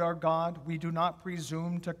Lord our God, we do not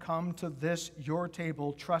presume to come to this your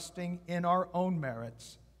table trusting in our own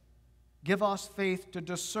merits. Give us faith to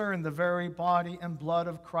discern the very body and blood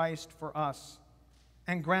of Christ for us,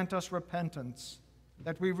 and grant us repentance,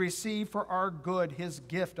 that we receive for our good his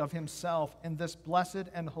gift of himself in this blessed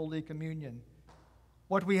and holy communion.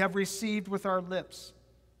 What we have received with our lips,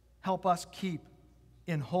 help us keep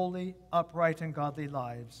in holy, upright, and godly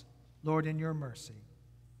lives. Lord, in your mercy.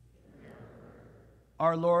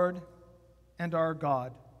 Our Lord and our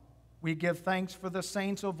God, we give thanks for the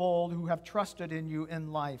saints of old who have trusted in you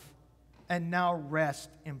in life and now rest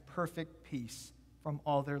in perfect peace from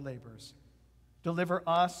all their labors. Deliver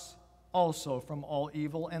us also from all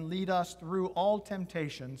evil, and lead us through all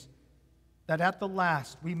temptations, that at the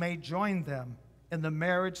last we may join them in the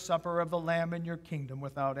marriage supper of the Lamb in your kingdom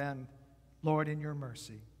without end. Lord, in your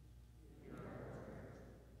mercy.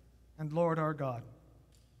 And Lord our God,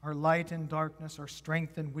 our light in darkness, our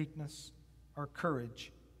strength in weakness, our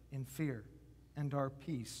courage in fear, and our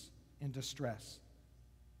peace in distress,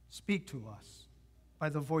 speak to us by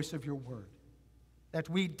the voice of your word, that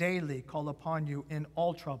we daily call upon you in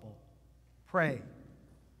all trouble, pray,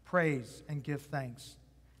 praise, and give thanks,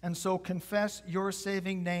 and so confess your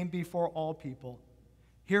saving name before all people.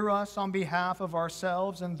 Hear us on behalf of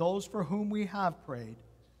ourselves and those for whom we have prayed.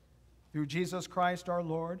 Through Jesus Christ our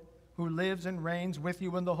Lord, who lives and reigns with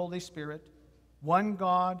you in the Holy Spirit, one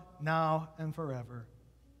God, now and forever.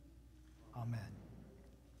 Amen.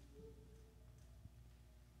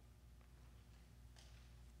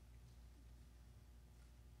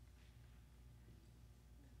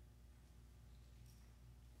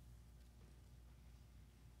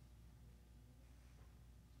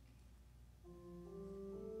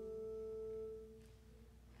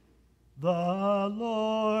 The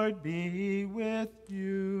Lord be with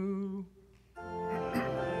you.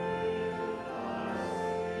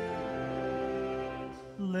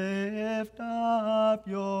 Lift up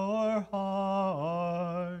your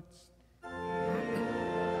hearts.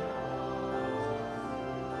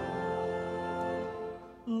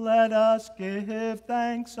 Let us give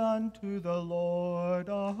thanks unto the Lord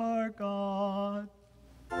our God.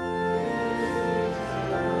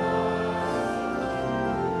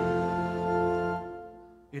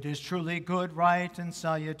 It is truly good, right, and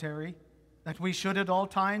salutary that we should at all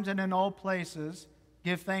times and in all places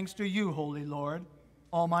give thanks to you, Holy Lord,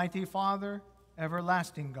 Almighty Father,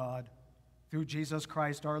 everlasting God, through Jesus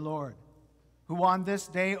Christ our Lord, who on this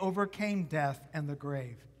day overcame death and the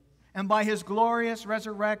grave, and by his glorious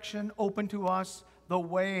resurrection opened to us the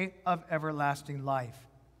way of everlasting life.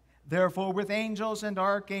 Therefore, with angels and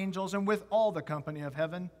archangels and with all the company of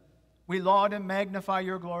heaven, we laud and magnify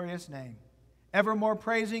your glorious name, evermore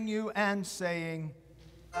praising you and saying,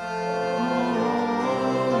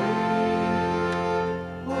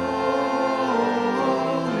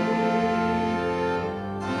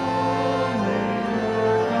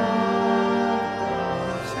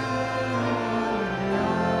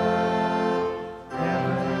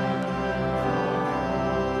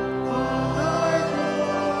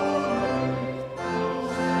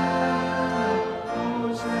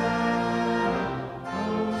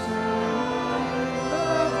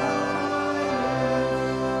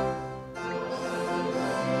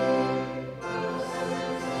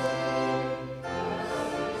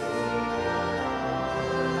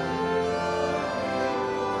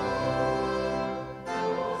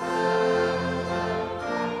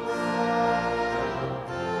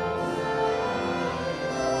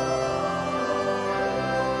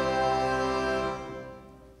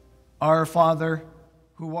 Our Father,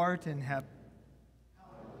 who art in heaven,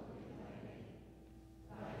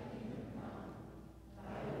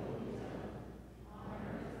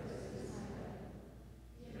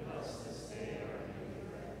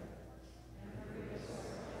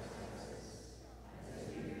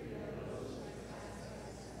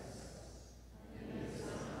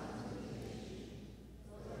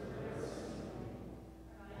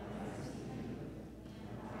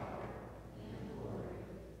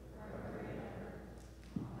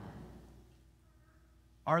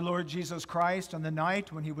 Our Lord Jesus Christ, on the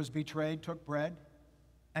night when he was betrayed, took bread,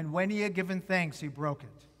 and when he had given thanks, he broke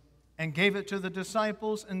it, and gave it to the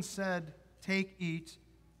disciples, and said, "Take, eat.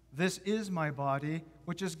 This is my body,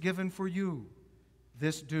 which is given for you.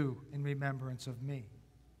 This do in remembrance of me."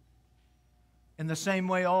 In the same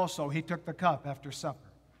way also he took the cup after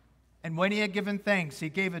supper, and when he had given thanks, he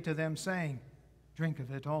gave it to them, saying, "Drink of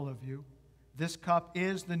it, all of you. This cup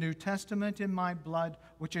is the New Testament in my blood,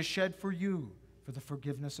 which is shed for you for the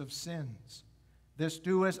forgiveness of sins. This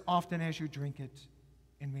do as often as you drink it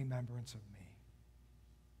in remembrance of me."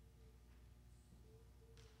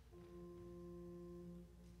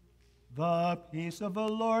 The peace of the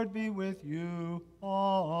Lord be with you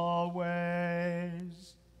always.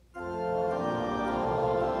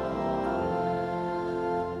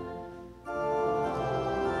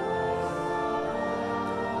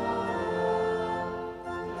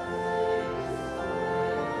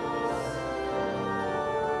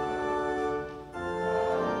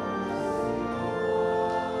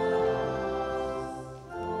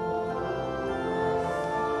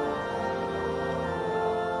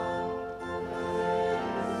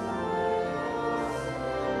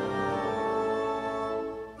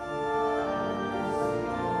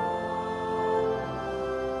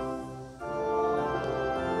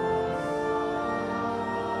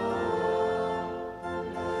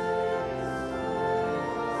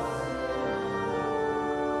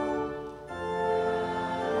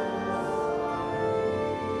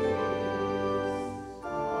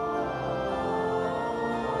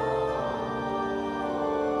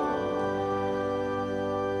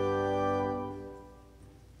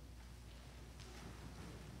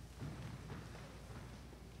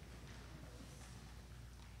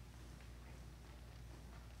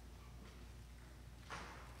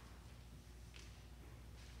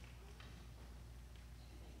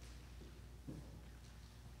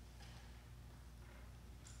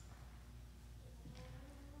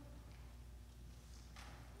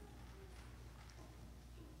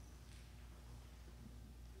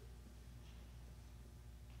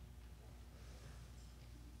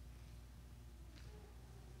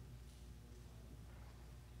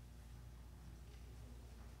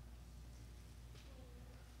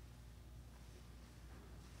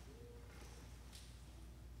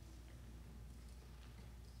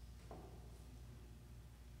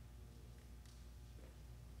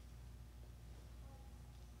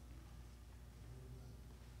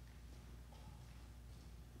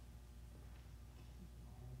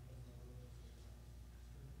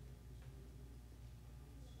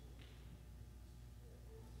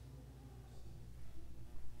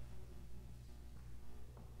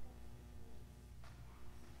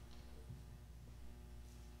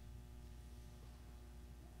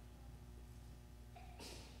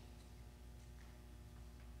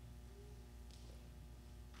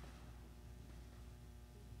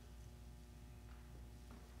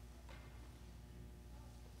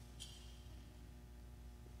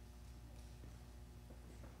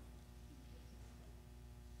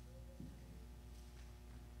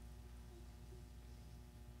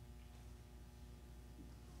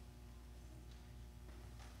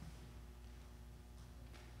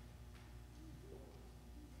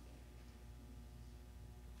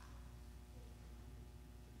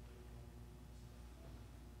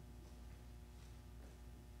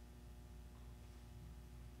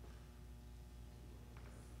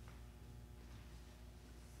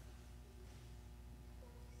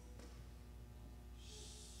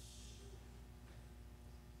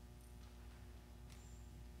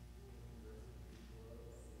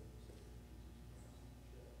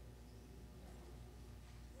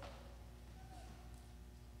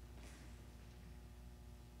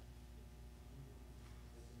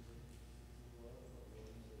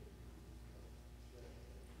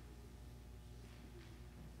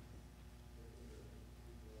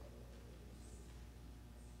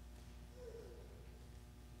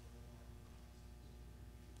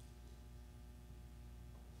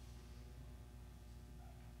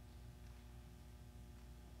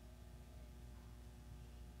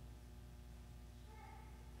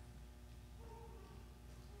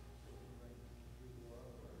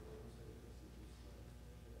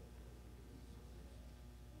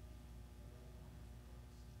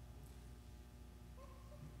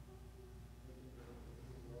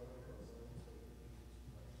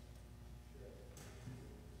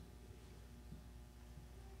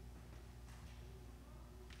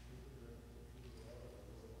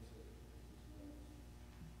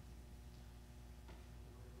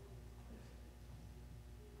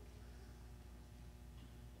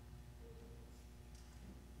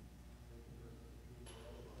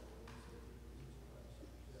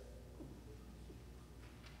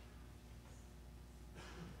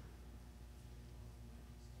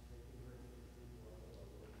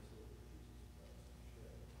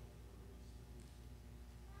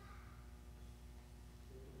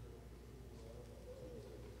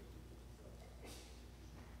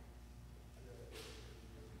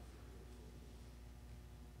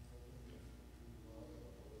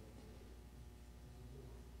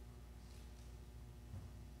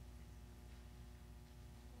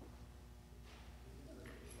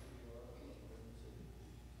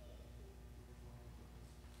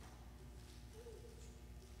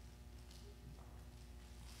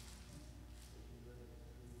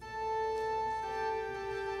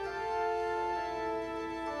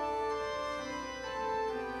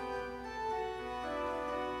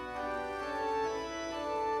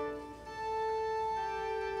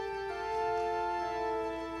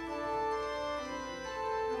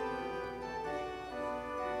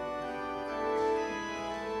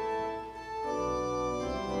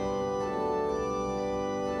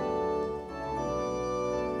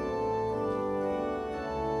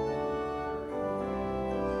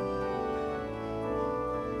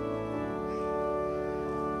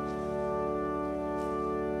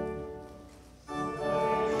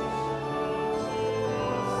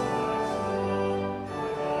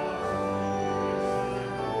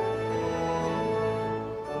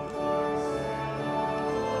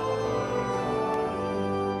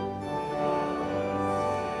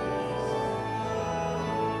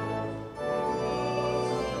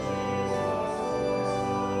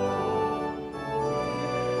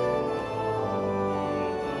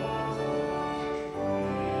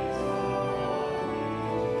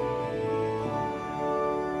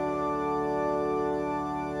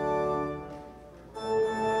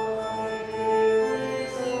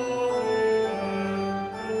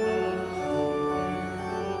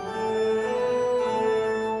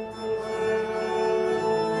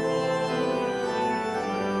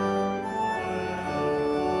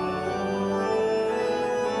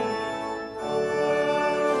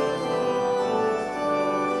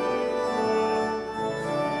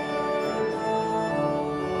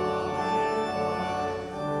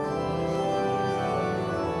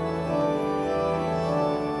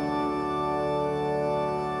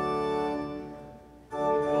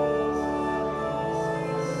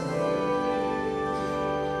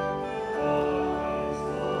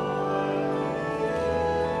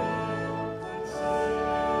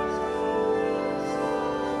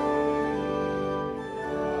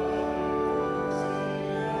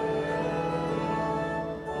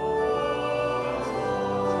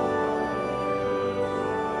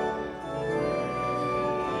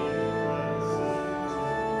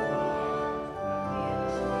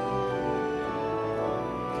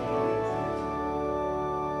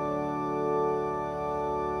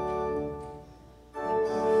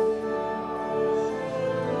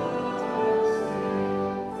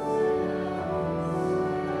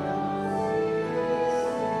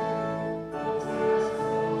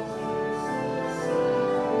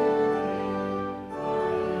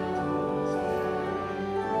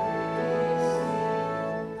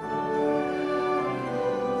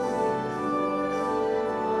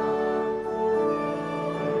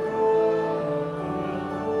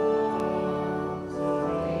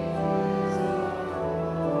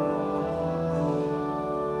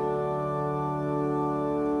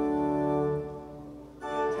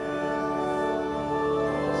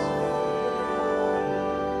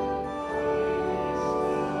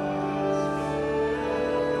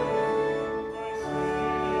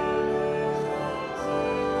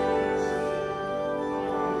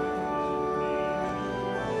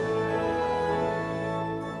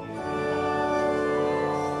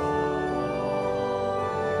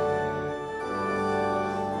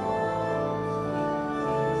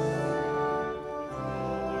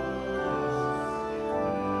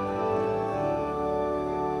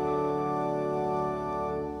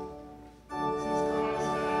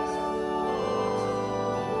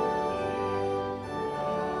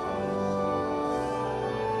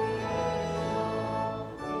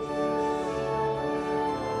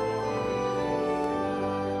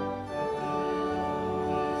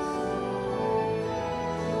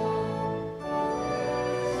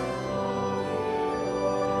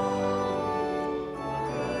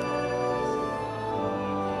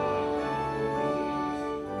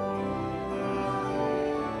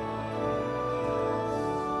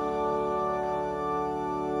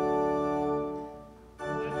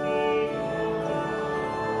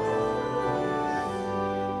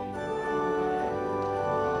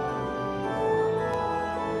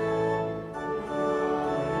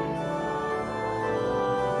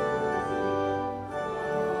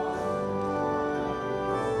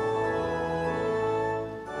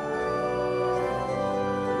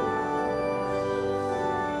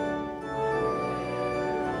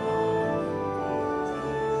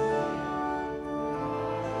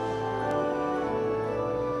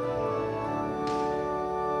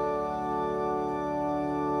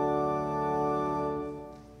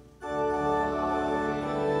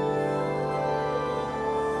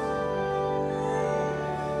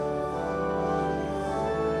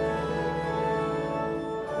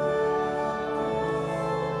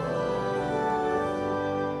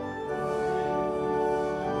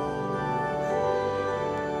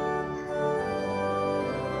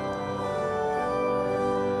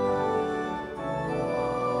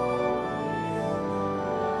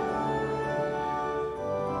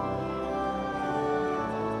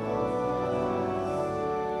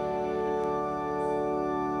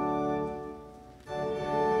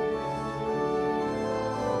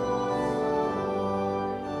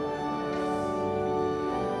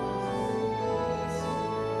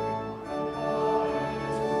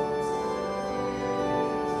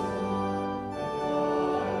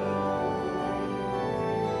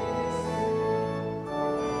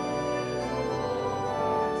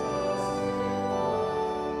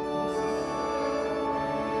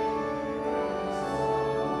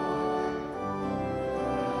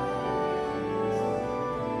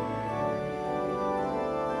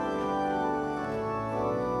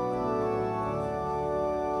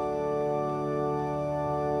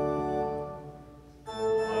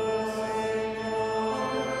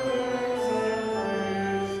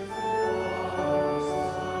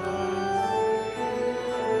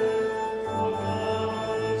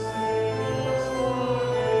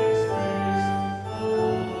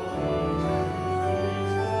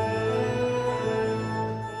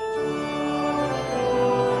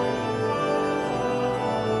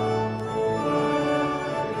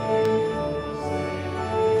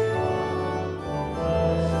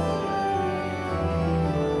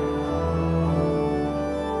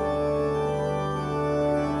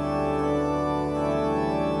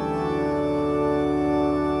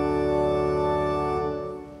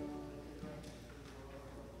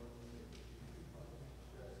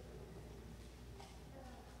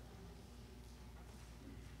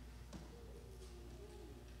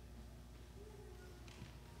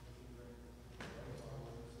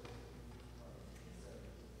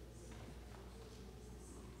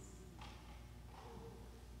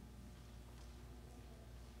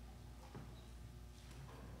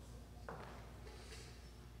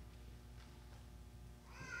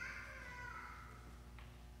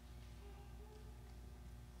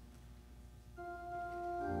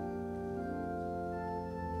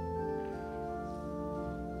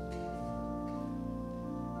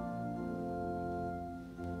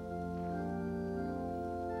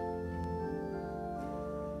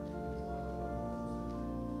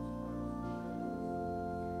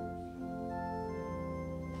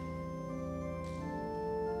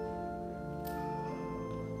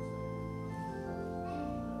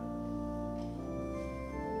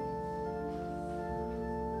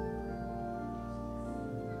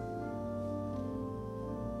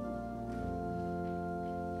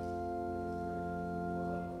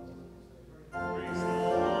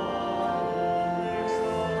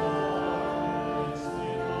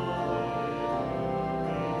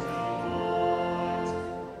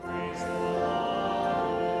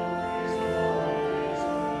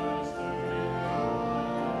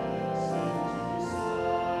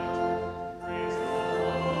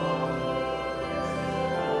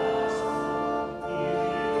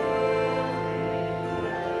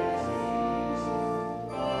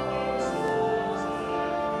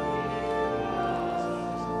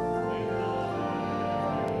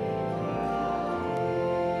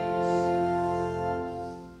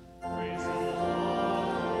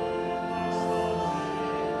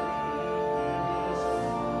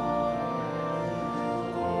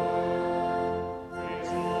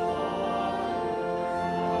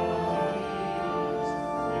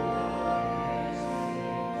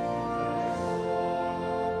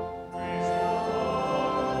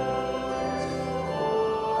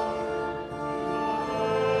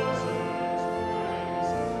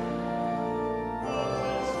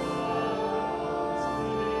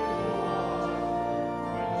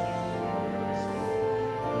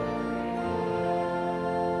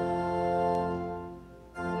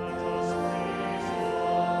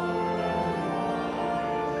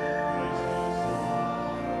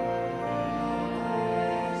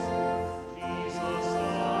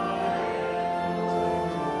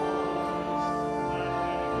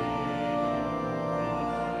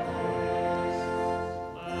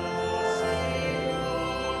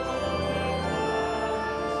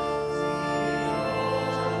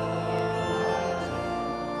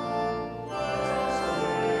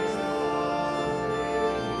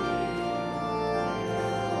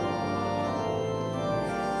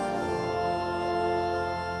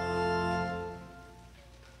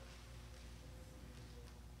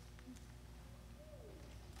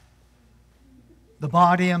 The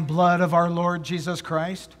body and blood of our Lord Jesus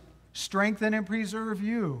Christ strengthen and preserve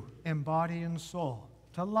you in body and soul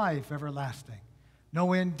to life everlasting.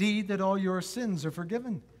 Know indeed that all your sins are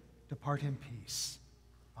forgiven. Depart in peace.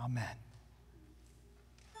 Amen.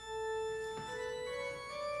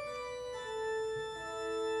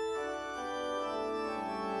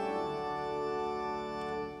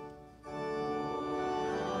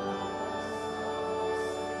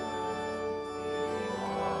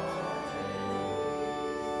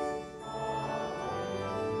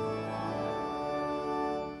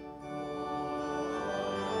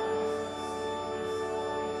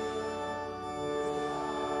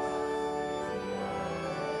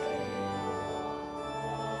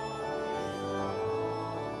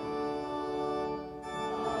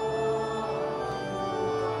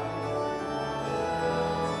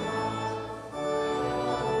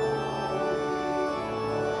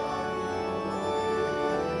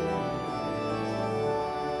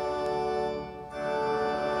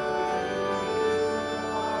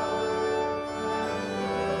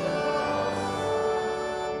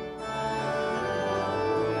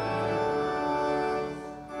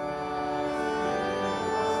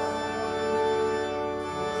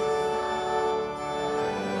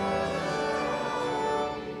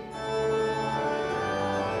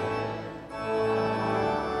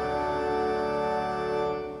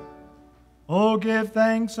 Oh, give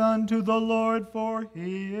thanks unto the Lord, for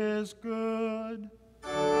he is good.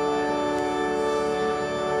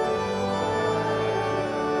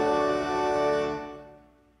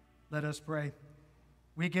 Let us pray.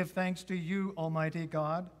 We give thanks to you, Almighty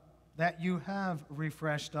God, that you have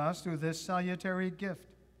refreshed us through this salutary gift.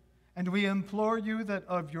 And we implore you that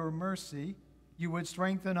of your mercy you would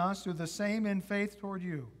strengthen us through the same in faith toward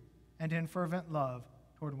you and in fervent love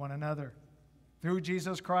toward one another. Through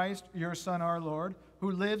Jesus Christ, your Son, our Lord,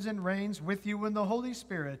 who lives and reigns with you in the Holy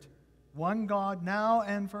Spirit, one God, now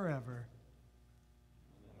and forever.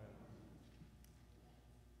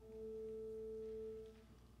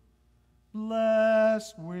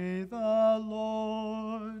 Bless we the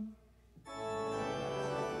Lord.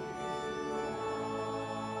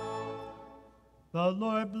 The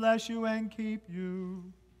Lord bless you and keep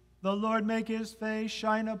you. The Lord make his face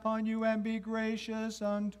shine upon you and be gracious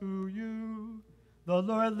unto you. The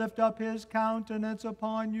Lord lift up his countenance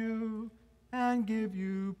upon you and give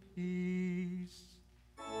you peace.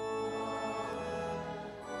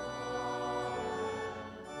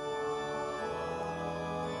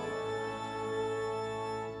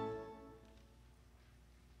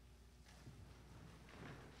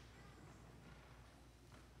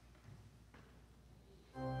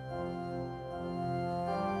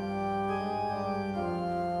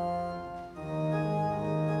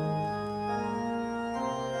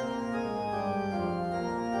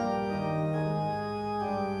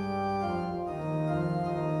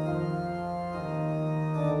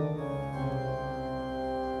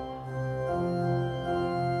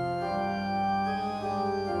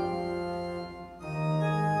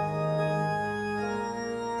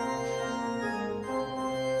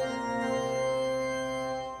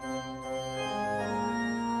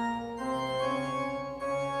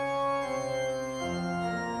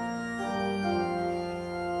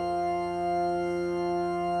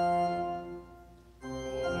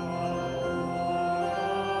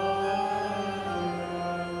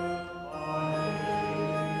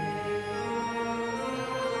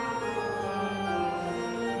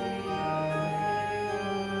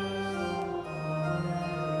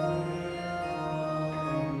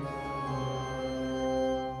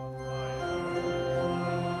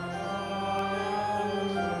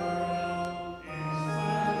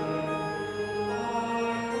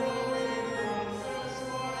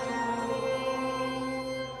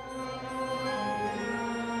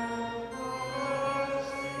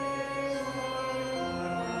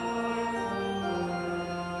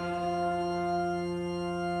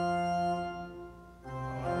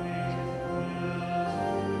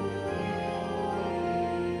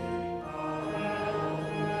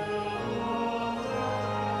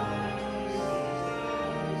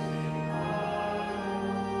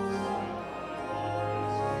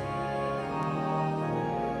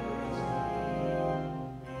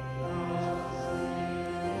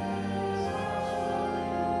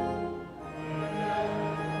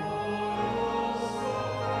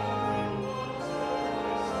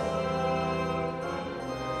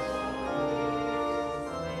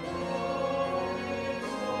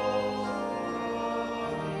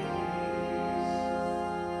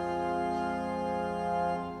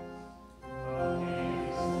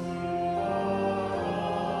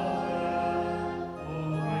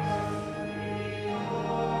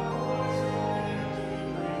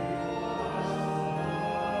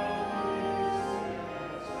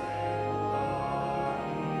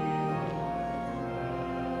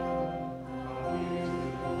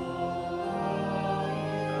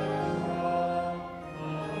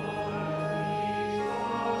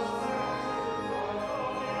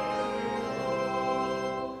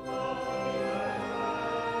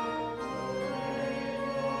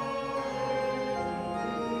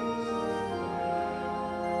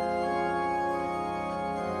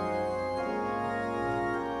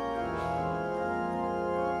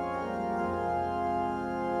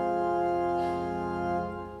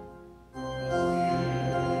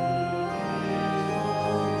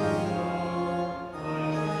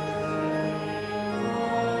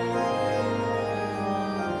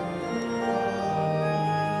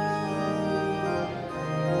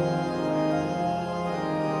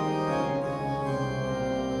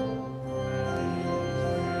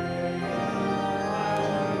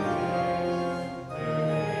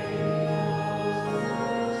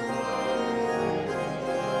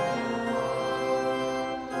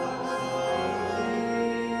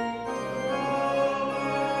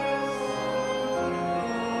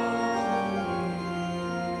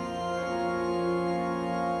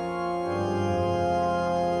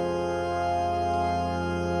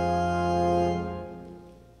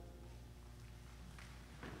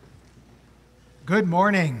 Good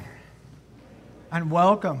morning and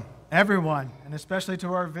welcome, everyone, and especially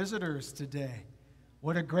to our visitors today.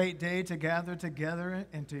 What a great day to gather together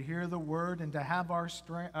and to hear the word and to have our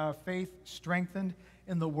faith strengthened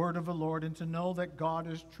in the word of the Lord and to know that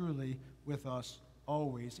God is truly with us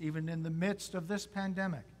always. Even in the midst of this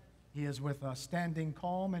pandemic, He is with us, standing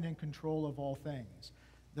calm and in control of all things.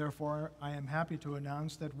 Therefore, I am happy to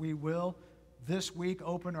announce that we will this week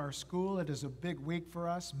open our school. It is a big week for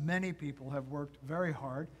us. Many people have worked very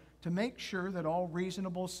hard to make sure that all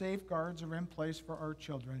reasonable safeguards are in place for our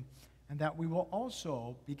children and that we will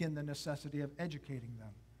also begin the necessity of educating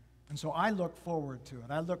them. And so I look forward to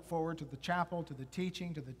it. I look forward to the chapel, to the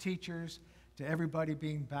teaching, to the teachers, to everybody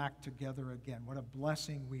being back together again. What a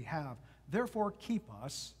blessing we have. Therefore, keep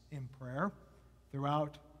us in prayer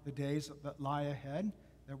throughout the days that lie ahead,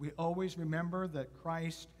 that we always remember that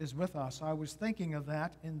Christ is with us. I was thinking of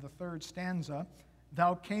that in the third stanza.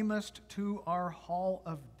 Thou camest to our hall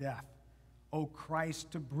of death, O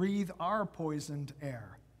Christ, to breathe our poisoned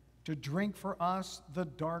air, to drink for us the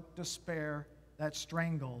dark despair that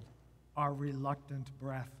strangled our reluctant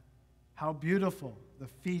breath. How beautiful the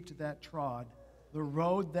feet that trod the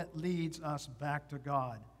road that leads us back to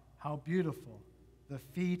God. How beautiful the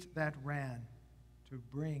feet that ran to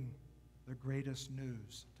bring the greatest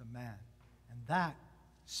news to man. And that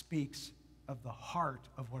speaks of the heart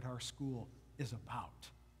of what our school is about.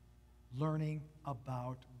 Learning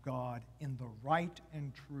about God in the right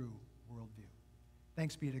and true worldview.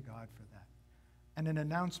 Thanks be to God for that. And an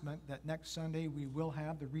announcement that next Sunday we will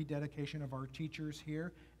have the rededication of our teachers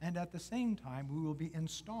here, and at the same time we will be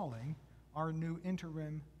installing our new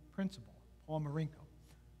interim principal, Paul Marinko.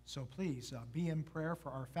 So please be in prayer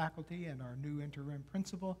for our faculty and our new interim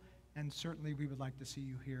principal, and certainly we would like to see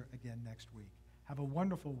you here again next week. Have a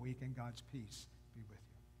wonderful week, and God's peace be with you.